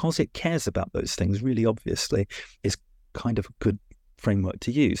linguistics, because it cares about those things really obviously, is kind of a good framework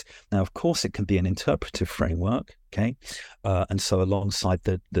to use. Now, of course, it can be an interpretive framework, okay? And so alongside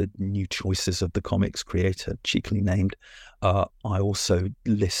the new choices of the comics creator, cheekily named, I also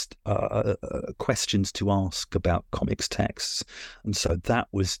list questions to ask about comics texts. And so that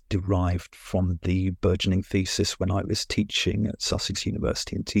was derived from the burgeoning thesis when I was teaching at Sussex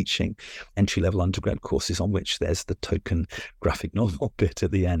University and teaching entry-level undergrad courses on which there's the token graphic novel bit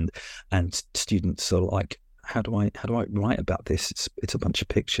at the end. And students are like, how do I write about this? It's a bunch of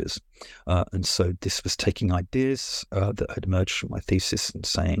pictures. And so this was taking ideas that had emerged from my thesis and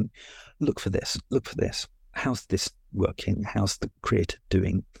saying, look for this. How's this working? How's the creator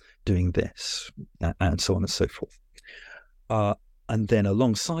doing this? And so on and so forth. And then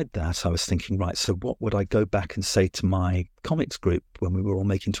alongside that, I was thinking, right, so what would I go back and say to my comics group when we were all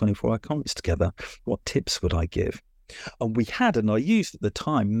making 24-hour comics together? What tips would I give? And we had, and I used at the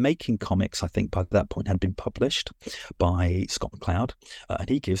time, Making Comics, I think by that point had been published by Scott McCloud, and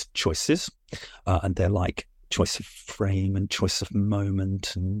he gives choices, and they're like choice of frame and choice of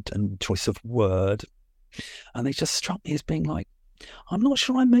moment and choice of word. And they just struck me as being like, I'm not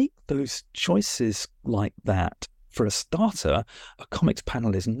sure I make those choices like that. For a starter, a comics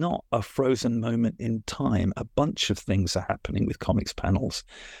panel is not a frozen moment in time. A bunch of things are happening with comics panels.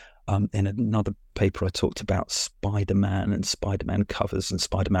 In another paper, I talked about Spider-Man and Spider-Man covers and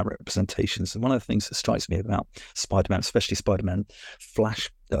Spider-Man representations. And one of the things that strikes me about Spider-Man, especially Spider-Man splash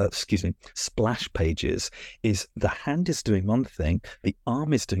pages, is the hand is doing one thing, the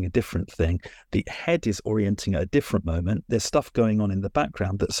arm is doing a different thing, the head is orienting at a different moment. There's stuff going on in the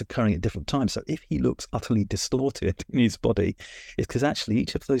background that's occurring at different times. So if he looks utterly distorted in his body, it's because actually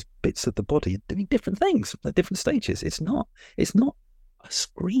each of those bits of the body are doing different things at different stages. It's not a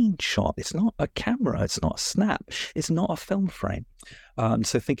screenshot, it's not a camera, it's not a snap, it's not a film frame.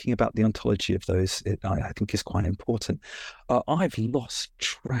 So thinking about the ontology of those, I think is quite important. I've lost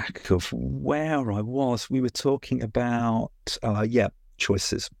track of where I was. We were talking about,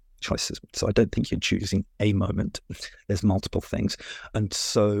 choices. So I don't think you're choosing a moment. There's multiple things. And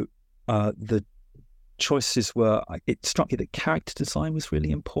so the choices were, it struck me that character design was really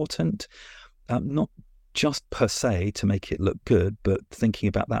important. Not just per se to make it look good, but thinking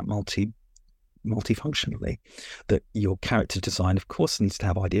about that multifunctionally, that your character design, of course, needs to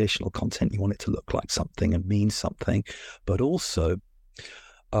have ideational content. You want it to look like something and mean something, but also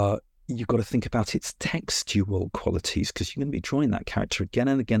you've got to think about its textual qualities, because you're going to be drawing that character again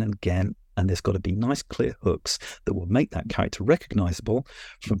and again and again, and there's got to be nice clear hooks that will make that character recognizable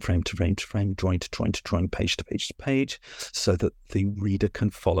from frame to frame to frame, drawing to drawing to drawing, page to page to page, so that the reader can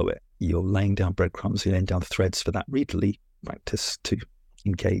follow it. You're laying down breadcrumbs, you're laying down threads for that readerly practice to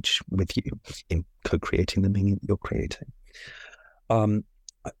engage with you in co-creating the meaning that you're creating.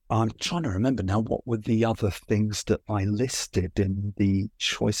 I'm trying to remember now what were the other things that I listed in the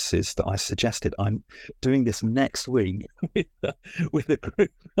choices that I suggested. I'm doing this next week with a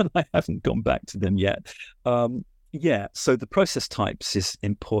group, and I haven't gone back to them yet. So the process types is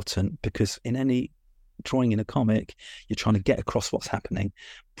important, because in any drawing in a comic, you're trying to get across what's happening,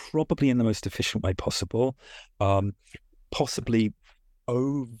 probably in the most efficient way possible, possibly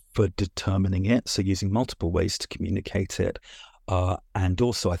over determining it, so using multiple ways to communicate it. And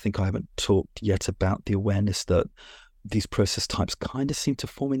also, I think I haven't talked yet about the awareness that these process types kind of seem to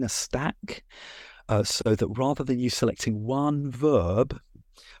form in a stack, so that rather than you selecting one verb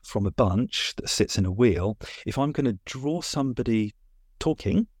from a bunch that sits in a wheel, if I'm going to draw somebody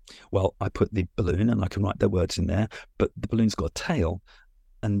talking, well, I put the balloon and I can write their words in there, but the balloon's got a tail,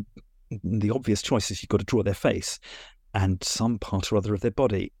 and the obvious choice is you've got to draw their face and some part or other of their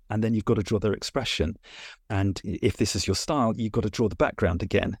body, and then you've got to draw their expression. And if this is your style, you've got to draw the background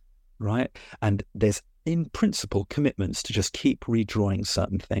again, right? And there's, in principle, commitments to just keep redrawing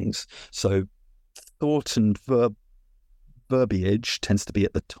certain things. So thought and verbiage tends to be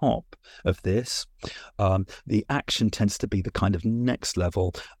at the top of this. The action tends to be the kind of next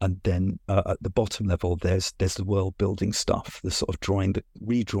level, and then at the bottom level, there's the world building stuff, the sort of redrawing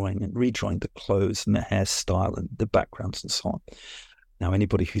the clothes and the hairstyle and the backgrounds and so on. Now,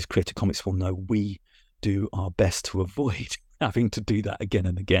 anybody who's created comics will know we do our best to avoid having to do that again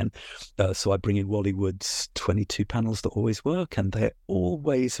and again. So I bring in Wally Wood's 22 panels that always work, and they're all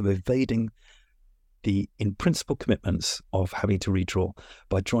ways of evading the in principle commitments of having to redraw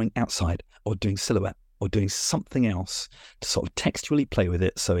by drawing outside or doing silhouette or doing something else to sort of textually play with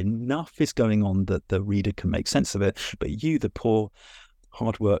it, so enough is going on that the reader can make sense of it, but you, the poor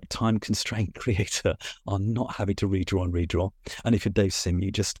hard work, time constrained creator, are not having to redraw and redraw. And if you're Dave Sim,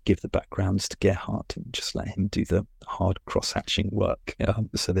 you just give the backgrounds to Gerhardt and just let him do the hard cross-hatching work.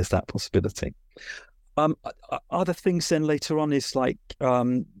 So there's that possibility. Other things then later on is like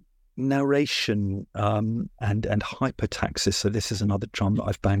narration and hypertaxis. So this is another drum that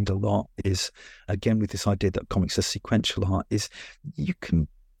I've banged a lot, is again with this idea that comics are sequential art, is you can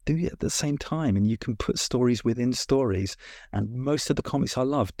do it at the same time and you can put stories within stories, and most of the comics I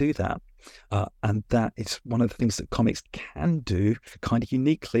love do that, and that is one of the things that comics can do kind of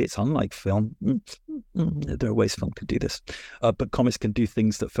uniquely. It's unlike film. There are ways film could do this, but comics can do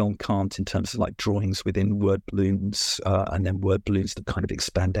things that film can't, in terms of like drawings within word balloons, and then word balloons that kind of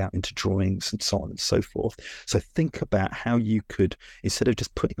expand out into drawings and so on and so forth. So think about how you could, instead of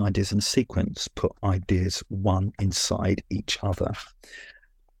just putting ideas in a sequence, put ideas one inside each other.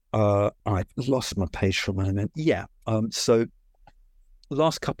 I lost my page for a moment. So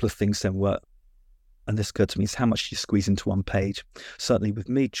last couple of things then were, and this occurred to me, is how much you squeeze into one page. Certainly with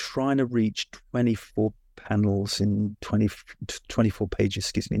me trying to reach 24 panels in 24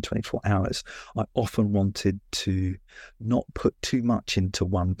 pages, in 24 hours, I often wanted to not put too much into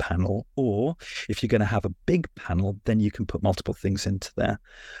one panel, or if you're going to have a big panel, then you can put multiple things into there.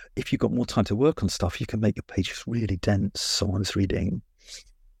 If you've got more time to work on stuff, you can make your pages really dense. So I was reading,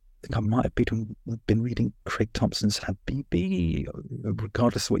 I think I might have been reading Craig Thompson's Habibi.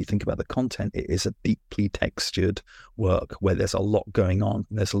 Regardless of what you think about the content, it is a deeply textured work where there's a lot going on,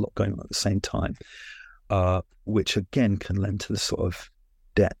 and there's a lot going on at the same time, which again can lend to the sort of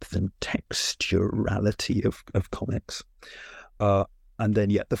depth and texturality of comics. And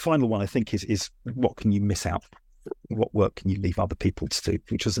then, the final one I think is what can you miss out? What work can you leave other people to do?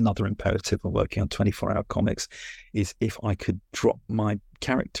 Which was another imperative of working on 24-hour comics, is if I could drop my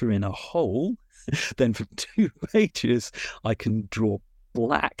character in a hole, then for 2 pages I can draw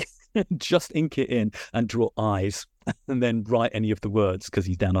black, just ink it in and draw eyes, and then write any of the words because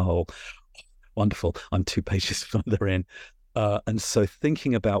he's down a hole. Wonderful. I'm 2 pages further in. And so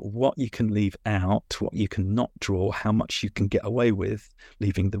thinking about what you can leave out, what you can not draw, how much you can get away with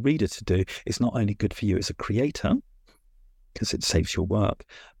leaving the reader to do, is not only good for you as a creator, because it saves your work,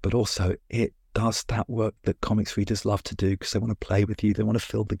 but also it does that work that comics readers love to do, because they want to play with you, they want to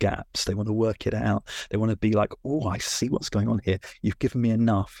fill the gaps, they want to work it out, they want to be like, oh, I see what's going on here. You've given me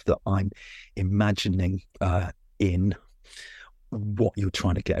enough that I'm imagining in what you're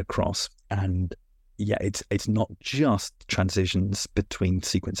trying to get across. And it's not just transitions between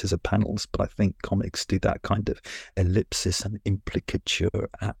sequences of panels, but I think comics do that kind of ellipsis and implicature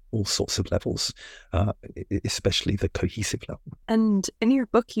at all sorts of levels, especially the cohesive level. And in your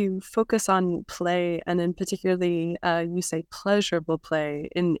book, you focus on play, and in particularly, you say pleasurable play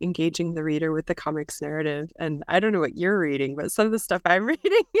in engaging the reader with the comics narrative. And I don't know what you're reading, but some of the stuff I'm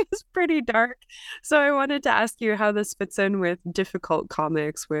reading is pretty dark. So I wanted to ask you how this fits in with difficult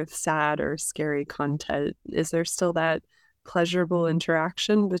comics with sad or scary content. Is there still that pleasurable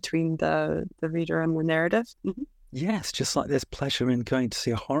interaction between the reader and the narrative? Mm-hmm. Yes, just like there's pleasure in going to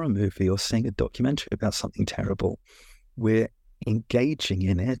see a horror movie or seeing a documentary about something terrible. We're engaging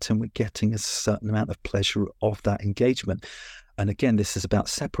in it and we're getting a certain amount of pleasure of that engagement. And again, this is about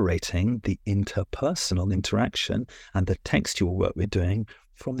separating the interpersonal interaction and the textual work we're doing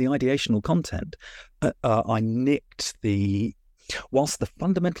from the ideational content. I nicked whilst the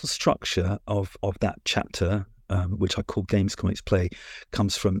fundamental structure of that chapter, which I call Games, Comics, Play,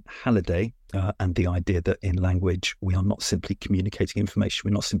 comes from Halliday, and the idea that in language we are not simply communicating information,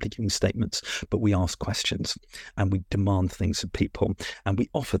 we're not simply giving statements, but we ask questions and we demand things of people and we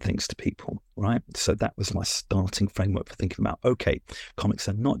offer things to people, right? So that was my starting framework for thinking about, okay, comics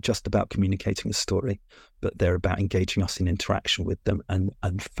are not just about communicating a story, but they're about engaging us in interaction with them. And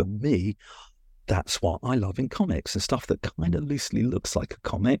for me, that's what I love in comics, and stuff that kind of loosely looks like a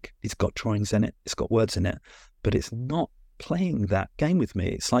comic. It's got drawings in it, it's got words in it, but it's not playing that game with me.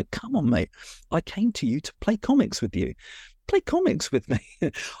 It's like, come on, mate, I came to you to play comics with you. Play comics with me,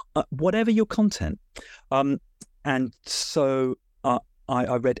 whatever your content. And so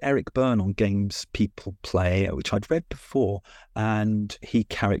I read Eric Byrne on Games People Play, which I'd read before, and he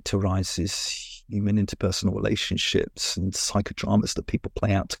characterizes human interpersonal relationships and psychodramas that people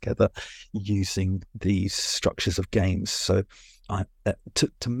play out together using these structures of games. So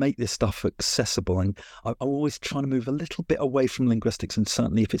to make this stuff accessible, and I'm always trying to move a little bit away from linguistics, and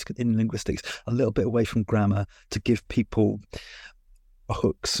certainly if it's in linguistics, a little bit away from grammar, to give people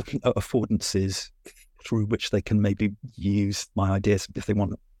hooks, affordances through which they can maybe use my ideas if they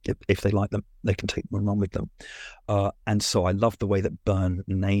want. If they like them, they can take them and run with them. And so I love the way that Byrne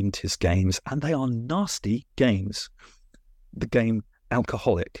named his games, and they are nasty games. The game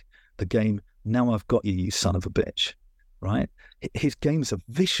Alcoholic, the game Now I've Got You, You Son of a Bitch, right? His games are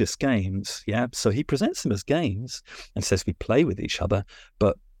vicious games, yeah? So he presents them as games and says we play with each other,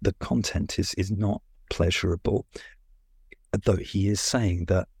 but the content is not pleasurable, though he is saying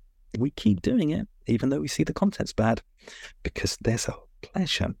that we keep doing it, even though we see the content's bad, because there's a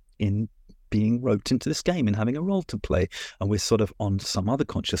pleasure in being roped into this game and having a role to play. And we're sort of on some other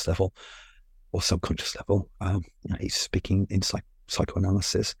conscious level or subconscious level. He's speaking in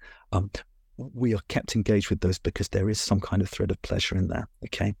psychoanalysis. We are kept engaged with those because there is some kind of thread of pleasure in there.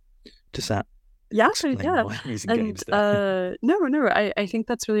 Okay. Does that explain why I'm using games there? No, I think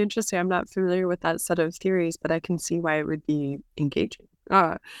that's really interesting. I'm not familiar with that set of theories, but I can see why it would be engaging.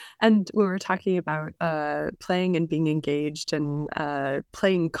 And when we're talking about playing and being engaged and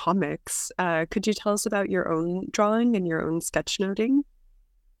playing comics, could you tell us about your own drawing and your own sketchnoting?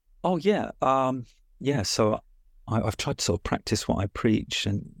 Oh, yeah. So I've tried to sort of practice what I preach.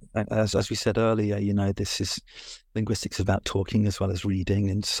 And as we said earlier, this is linguistics about talking as well as reading.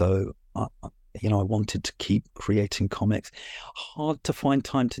 And so I wanted to keep creating comics. Hard to find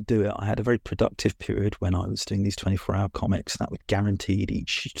time to do it. I had a very productive period when I was doing these 24-hour comics that would guaranteed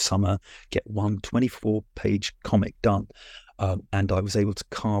each summer get one 24-page comic done. And I was able to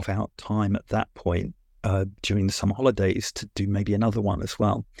carve out time at that point during the summer holidays to do maybe another one as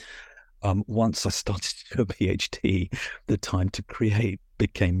well. Once I started to do a PhD, the time to create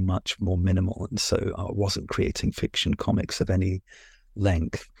became much more minimal. And so I wasn't creating fiction comics of any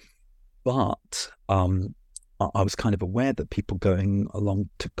length. But I was kind of aware that people going along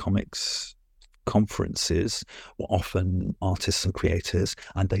to comics conferences were often artists and creators,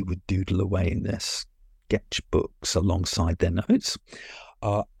 and they would doodle away in their sketchbooks alongside their notes.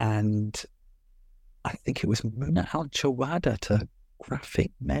 And I think it was Muna Al-Jawad at a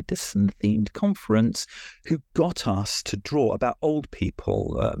graphic medicine themed conference who got us to draw about old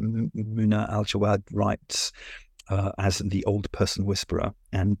people. Muna Al-Jawad writes as the old person whisperer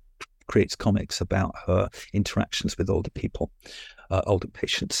and creates comics about her interactions with older people, older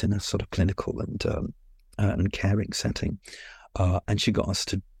patients in a sort of clinical and caring setting. And she got us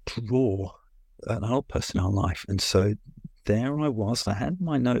to draw an old person in our life. And so there I was, I had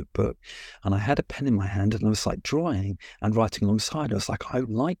my notebook and I had a pen in my hand and I was like drawing and writing alongside. I was like, I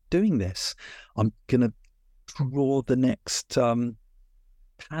like doing this. I'm going to draw the next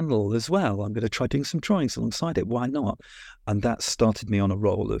panel as well. I'm going to try doing some drawings alongside it. Why not? And that started me on a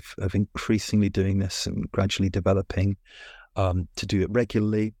roll of increasingly doing this and gradually developing to do it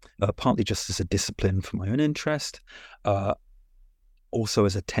regularly, partly just as a discipline for my own interest, also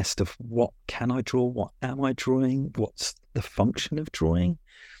as a test of what can I draw, what am I drawing, what's the function of drawing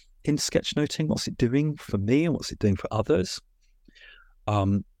in sketchnoting, what's it doing for me and what's it doing for others.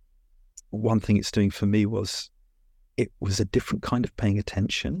 One thing it's doing for me was it was a different kind of paying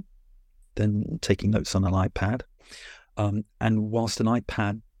attention than taking notes on an iPad. And whilst an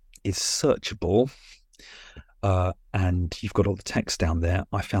iPad is searchable and you've got all the text down there,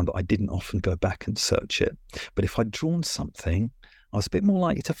 I found that I didn't often go back and search it. But if I'd drawn something, I was a bit more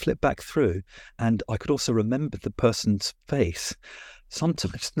likely to flip back through, and I could also remember the person's face,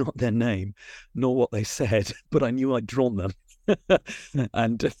 sometimes not their name, nor what they said, but I knew I'd drawn them.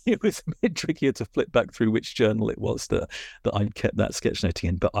 And it was a bit trickier to flip back through which journal it was that I'd kept that sketchnoting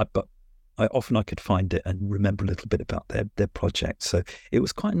in, but I often could find it and remember a little bit about their project. So it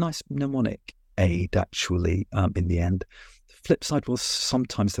was quite a nice mnemonic aid, actually, in the end. Flip side was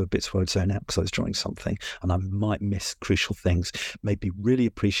sometimes there were bits where I'd zone out because I was drawing something and I might miss crucial things. Maybe really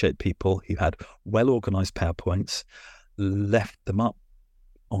appreciate people who had well-organized PowerPoints, left them up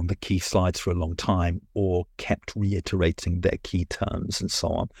on the key slides for a long time, or kept reiterating their key terms and so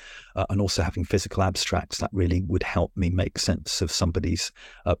on. And also having physical abstracts that really would help me make sense of somebody's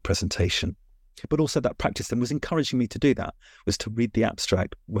presentation. But also that practice then was encouraging me to do that, was to read the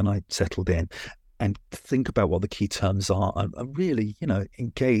abstract when I settled in and think about what the key terms are and really,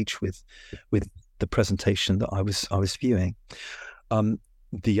 engage with the presentation that I was viewing.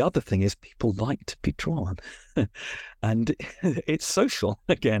 The other thing is people like to be drawn and it's social.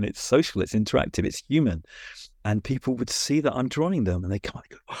 Again, it's social, it's interactive, it's human. And people would see that I'm drawing them and they kind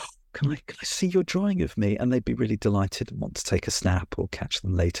of go, oh, can I see your drawing of me? And they'd be really delighted and want to take a snap or catch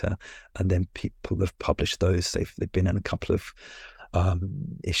them later. And then people have published those. They've been in a couple of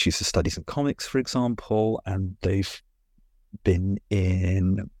issues of Studies in Comics, for example, and they've been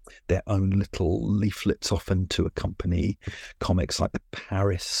in their own little leaflets often to accompany comics, like the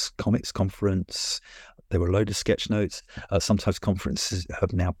Paris Comics Conference. There were a load of sketch notes. Sometimes conferences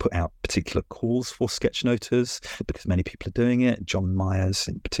have now put out particular calls for sketchnoters because many people are doing it. John Myers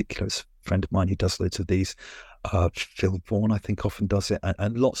in particular is a friend of mine who does loads of these. Phil Vaughan, I think, often does it,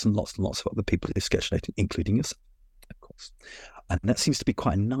 and lots of other people do sketchnoting, including us, of course. And that seems to be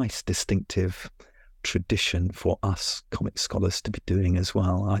quite a nice, distinctive tradition for us comic scholars to be doing as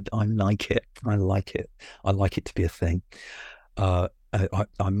well. I like it. I like it to be a thing. I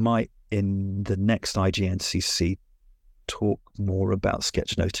might, in the next IGNCC, talk more about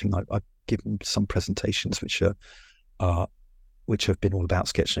sketchnoting. I've given some presentations which have been all about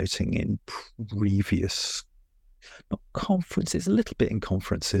sketchnoting in previous, not conferences, a little bit in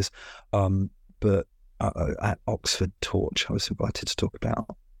conferences, but at Oxford Torch, I was invited to talk about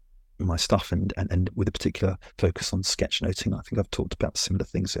my stuff and with a particular focus on sketchnoting. I think I've talked about similar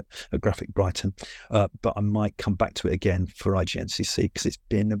things at Graphic Brighton, but I might come back to it again for IGNCC because it's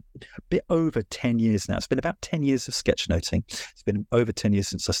been a bit over 10 years now. It's been about 10 years of sketchnoting. It's been over 10 years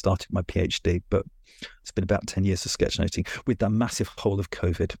since I started my PhD, but it's been about 10 years of sketchnoting with that massive hole of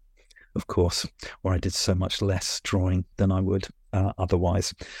COVID, of course, where I did so much less drawing than I would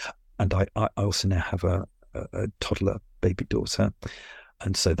otherwise. And I also now have a toddler baby daughter.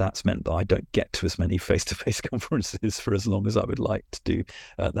 And so that's meant that I don't get to as many face-to-face conferences for as long as I would like to do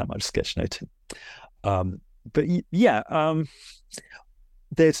that much sketchnoting.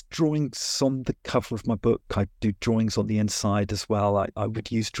 There's drawings on the cover of my book. I do drawings on the inside as well. I would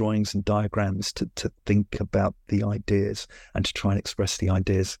use drawings and diagrams to think about the ideas and to try and express the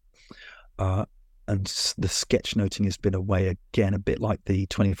ideas. And the sketchnoting has been a way, again, a bit like the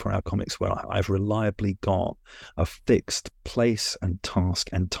 24-hour comics, where I've reliably got a fixed place and task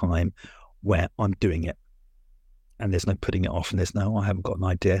and time where I'm doing it. And there's no putting it off, and there's no, I haven't got an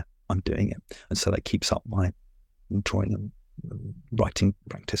idea, I'm doing it. And so that keeps up my drawing and writing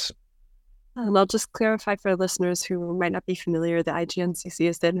practice. And I'll just clarify for listeners who might not be familiar, the IGNCC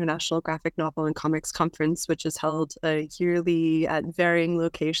is the International Graphic Novel and Comics Conference, which is held yearly at varying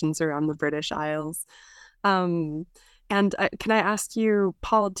locations around the British Isles. Can I ask you,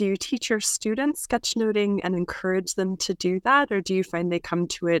 Paul, do you teach your students sketchnoting and encourage them to do that, or do you find they come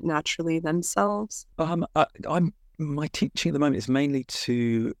to it naturally themselves? My teaching at the moment is mainly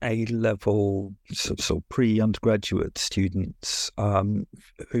to A-level, sort of pre-undergraduate students,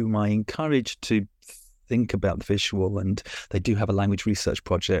 whom I encourage to think about the visual, and they do have a language research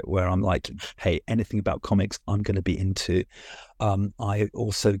project where I'm like, hey, anything about comics I'm going to be into. I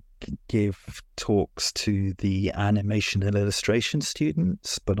also give talks to the animation and illustration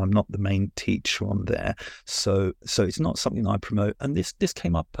students, but I'm not the main teacher on there. So it's not something I promote. And this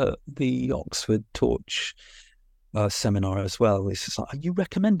came up at the Oxford Torch seminar as well. It's just like, are you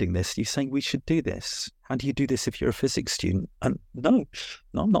recommending this? Are you saying we should do this? How do you do this if you're a physics student? And no,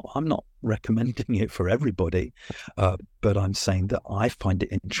 I'm not recommending it for everybody, but I'm saying that I find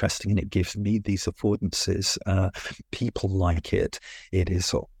it interesting and it gives me these affordances. People like it. It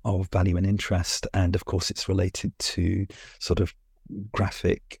is of value and interest, and of course it's related to sort of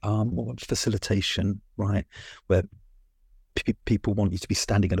graphic facilitation, right, where people want you to be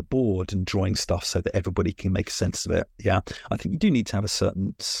standing at a board and drawing stuff so that everybody can make sense of it. Yeah, I think you do need to have a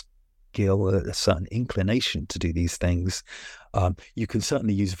certain skill, a certain inclination to do these things. You can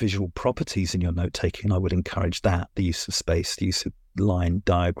certainly use visual properties in your note-taking. I would encourage that, the use of space, the use of line,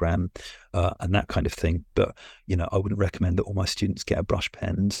 diagram, and that kind of thing. But, I wouldn't recommend that all my students get a brush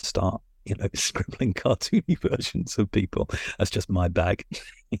pen and start scribbling cartoony versions of people. That's just my bag.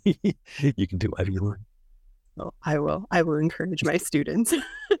 You can do whatever you like. Well, I will encourage my students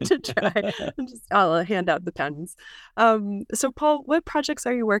to try. I'll hand out the pens. So Paul, what projects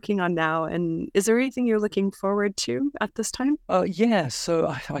are you working on now? And is there anything you're looking forward to at this time? So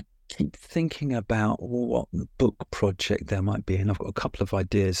I keep thinking about what book project there might be. And I've got a couple of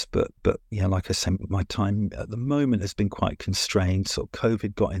ideas, but like I said, my time at the moment has been quite constrained. So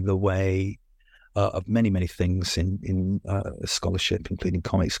COVID got in the way of many things in scholarship, including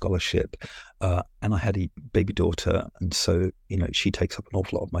comic scholarship, and I had a baby daughter, and so she takes up an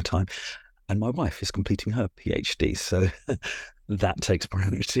awful lot of my time, and my wife is completing her PhD, so that takes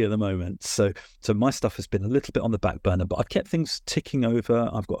priority at the moment. So my stuff has been a little bit on the back burner, but I've kept things ticking over.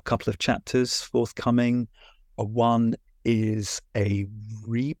 I've got a couple of chapters forthcoming. One is a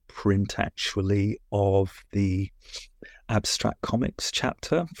reprint, actually, of the abstract comics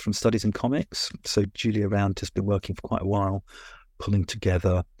chapter from Studies in Comics. So Julia Round has been working for quite a while, pulling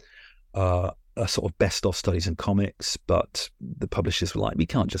together a sort of best of Studies in Comics, but the publishers were like, we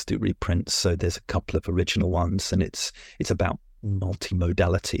can't just do reprints. So there's a couple of original ones, and it's about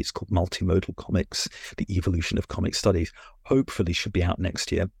multimodality. It's called Multimodal Comics, the evolution of comic studies. Hopefully should be out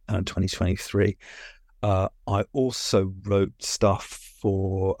next year, 2023. I also wrote stuff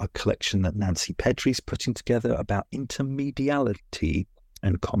for a collection that Nancy Pedri's putting together about intermediality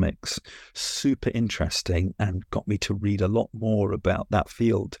and comics. Super interesting, and got me to read a lot more about that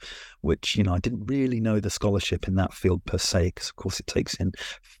field, which, I didn't really know the scholarship in that field per se, because of course it takes in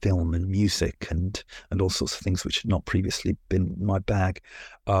film and music and all sorts of things which had not previously been my bag,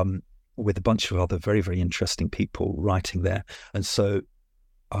 with a bunch of other very, very interesting people writing there. And so,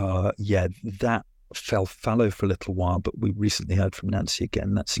 that fell fallow for a little while, but we recently heard from Nancy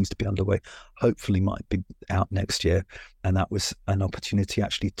again. That seems to be underway. Hopefully might be out next year. And that was an opportunity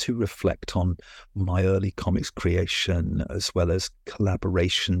actually to reflect on my early comics creation, as well as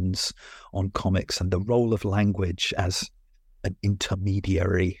collaborations on comics and the role of language as an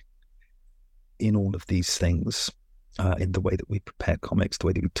intermediary in all of these things. In the way that we prepare comics, the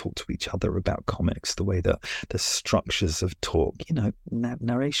way that we talk to each other about comics, the way that the structures of talk,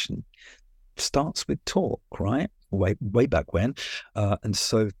 narration starts with talk, right? Way back when, and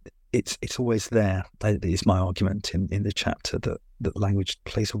so it's always there. That is my argument in the chapter, that language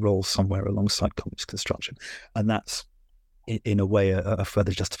plays a role somewhere alongside comics construction, and that's in a way a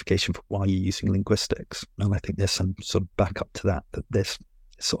further justification for why you're using linguistics. And I think there's some sort of backup to that there's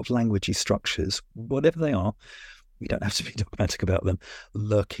sort of languagey structures, whatever they are, we don't have to be dogmatic about them,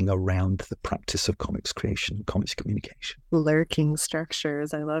 lurking around the practice of comics creation and comics communication. Lurking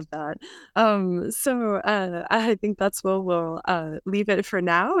structures. I love that. I think that's where we'll leave it for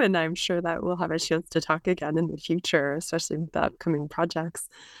now. And I'm sure that we'll have a chance to talk again in the future, especially with the upcoming projects.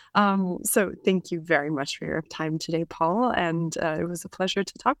 So thank you very much for your time today, Paul. And it was a pleasure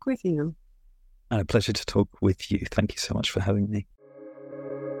to talk with you. And a pleasure to talk with you. Thank you so much for having me.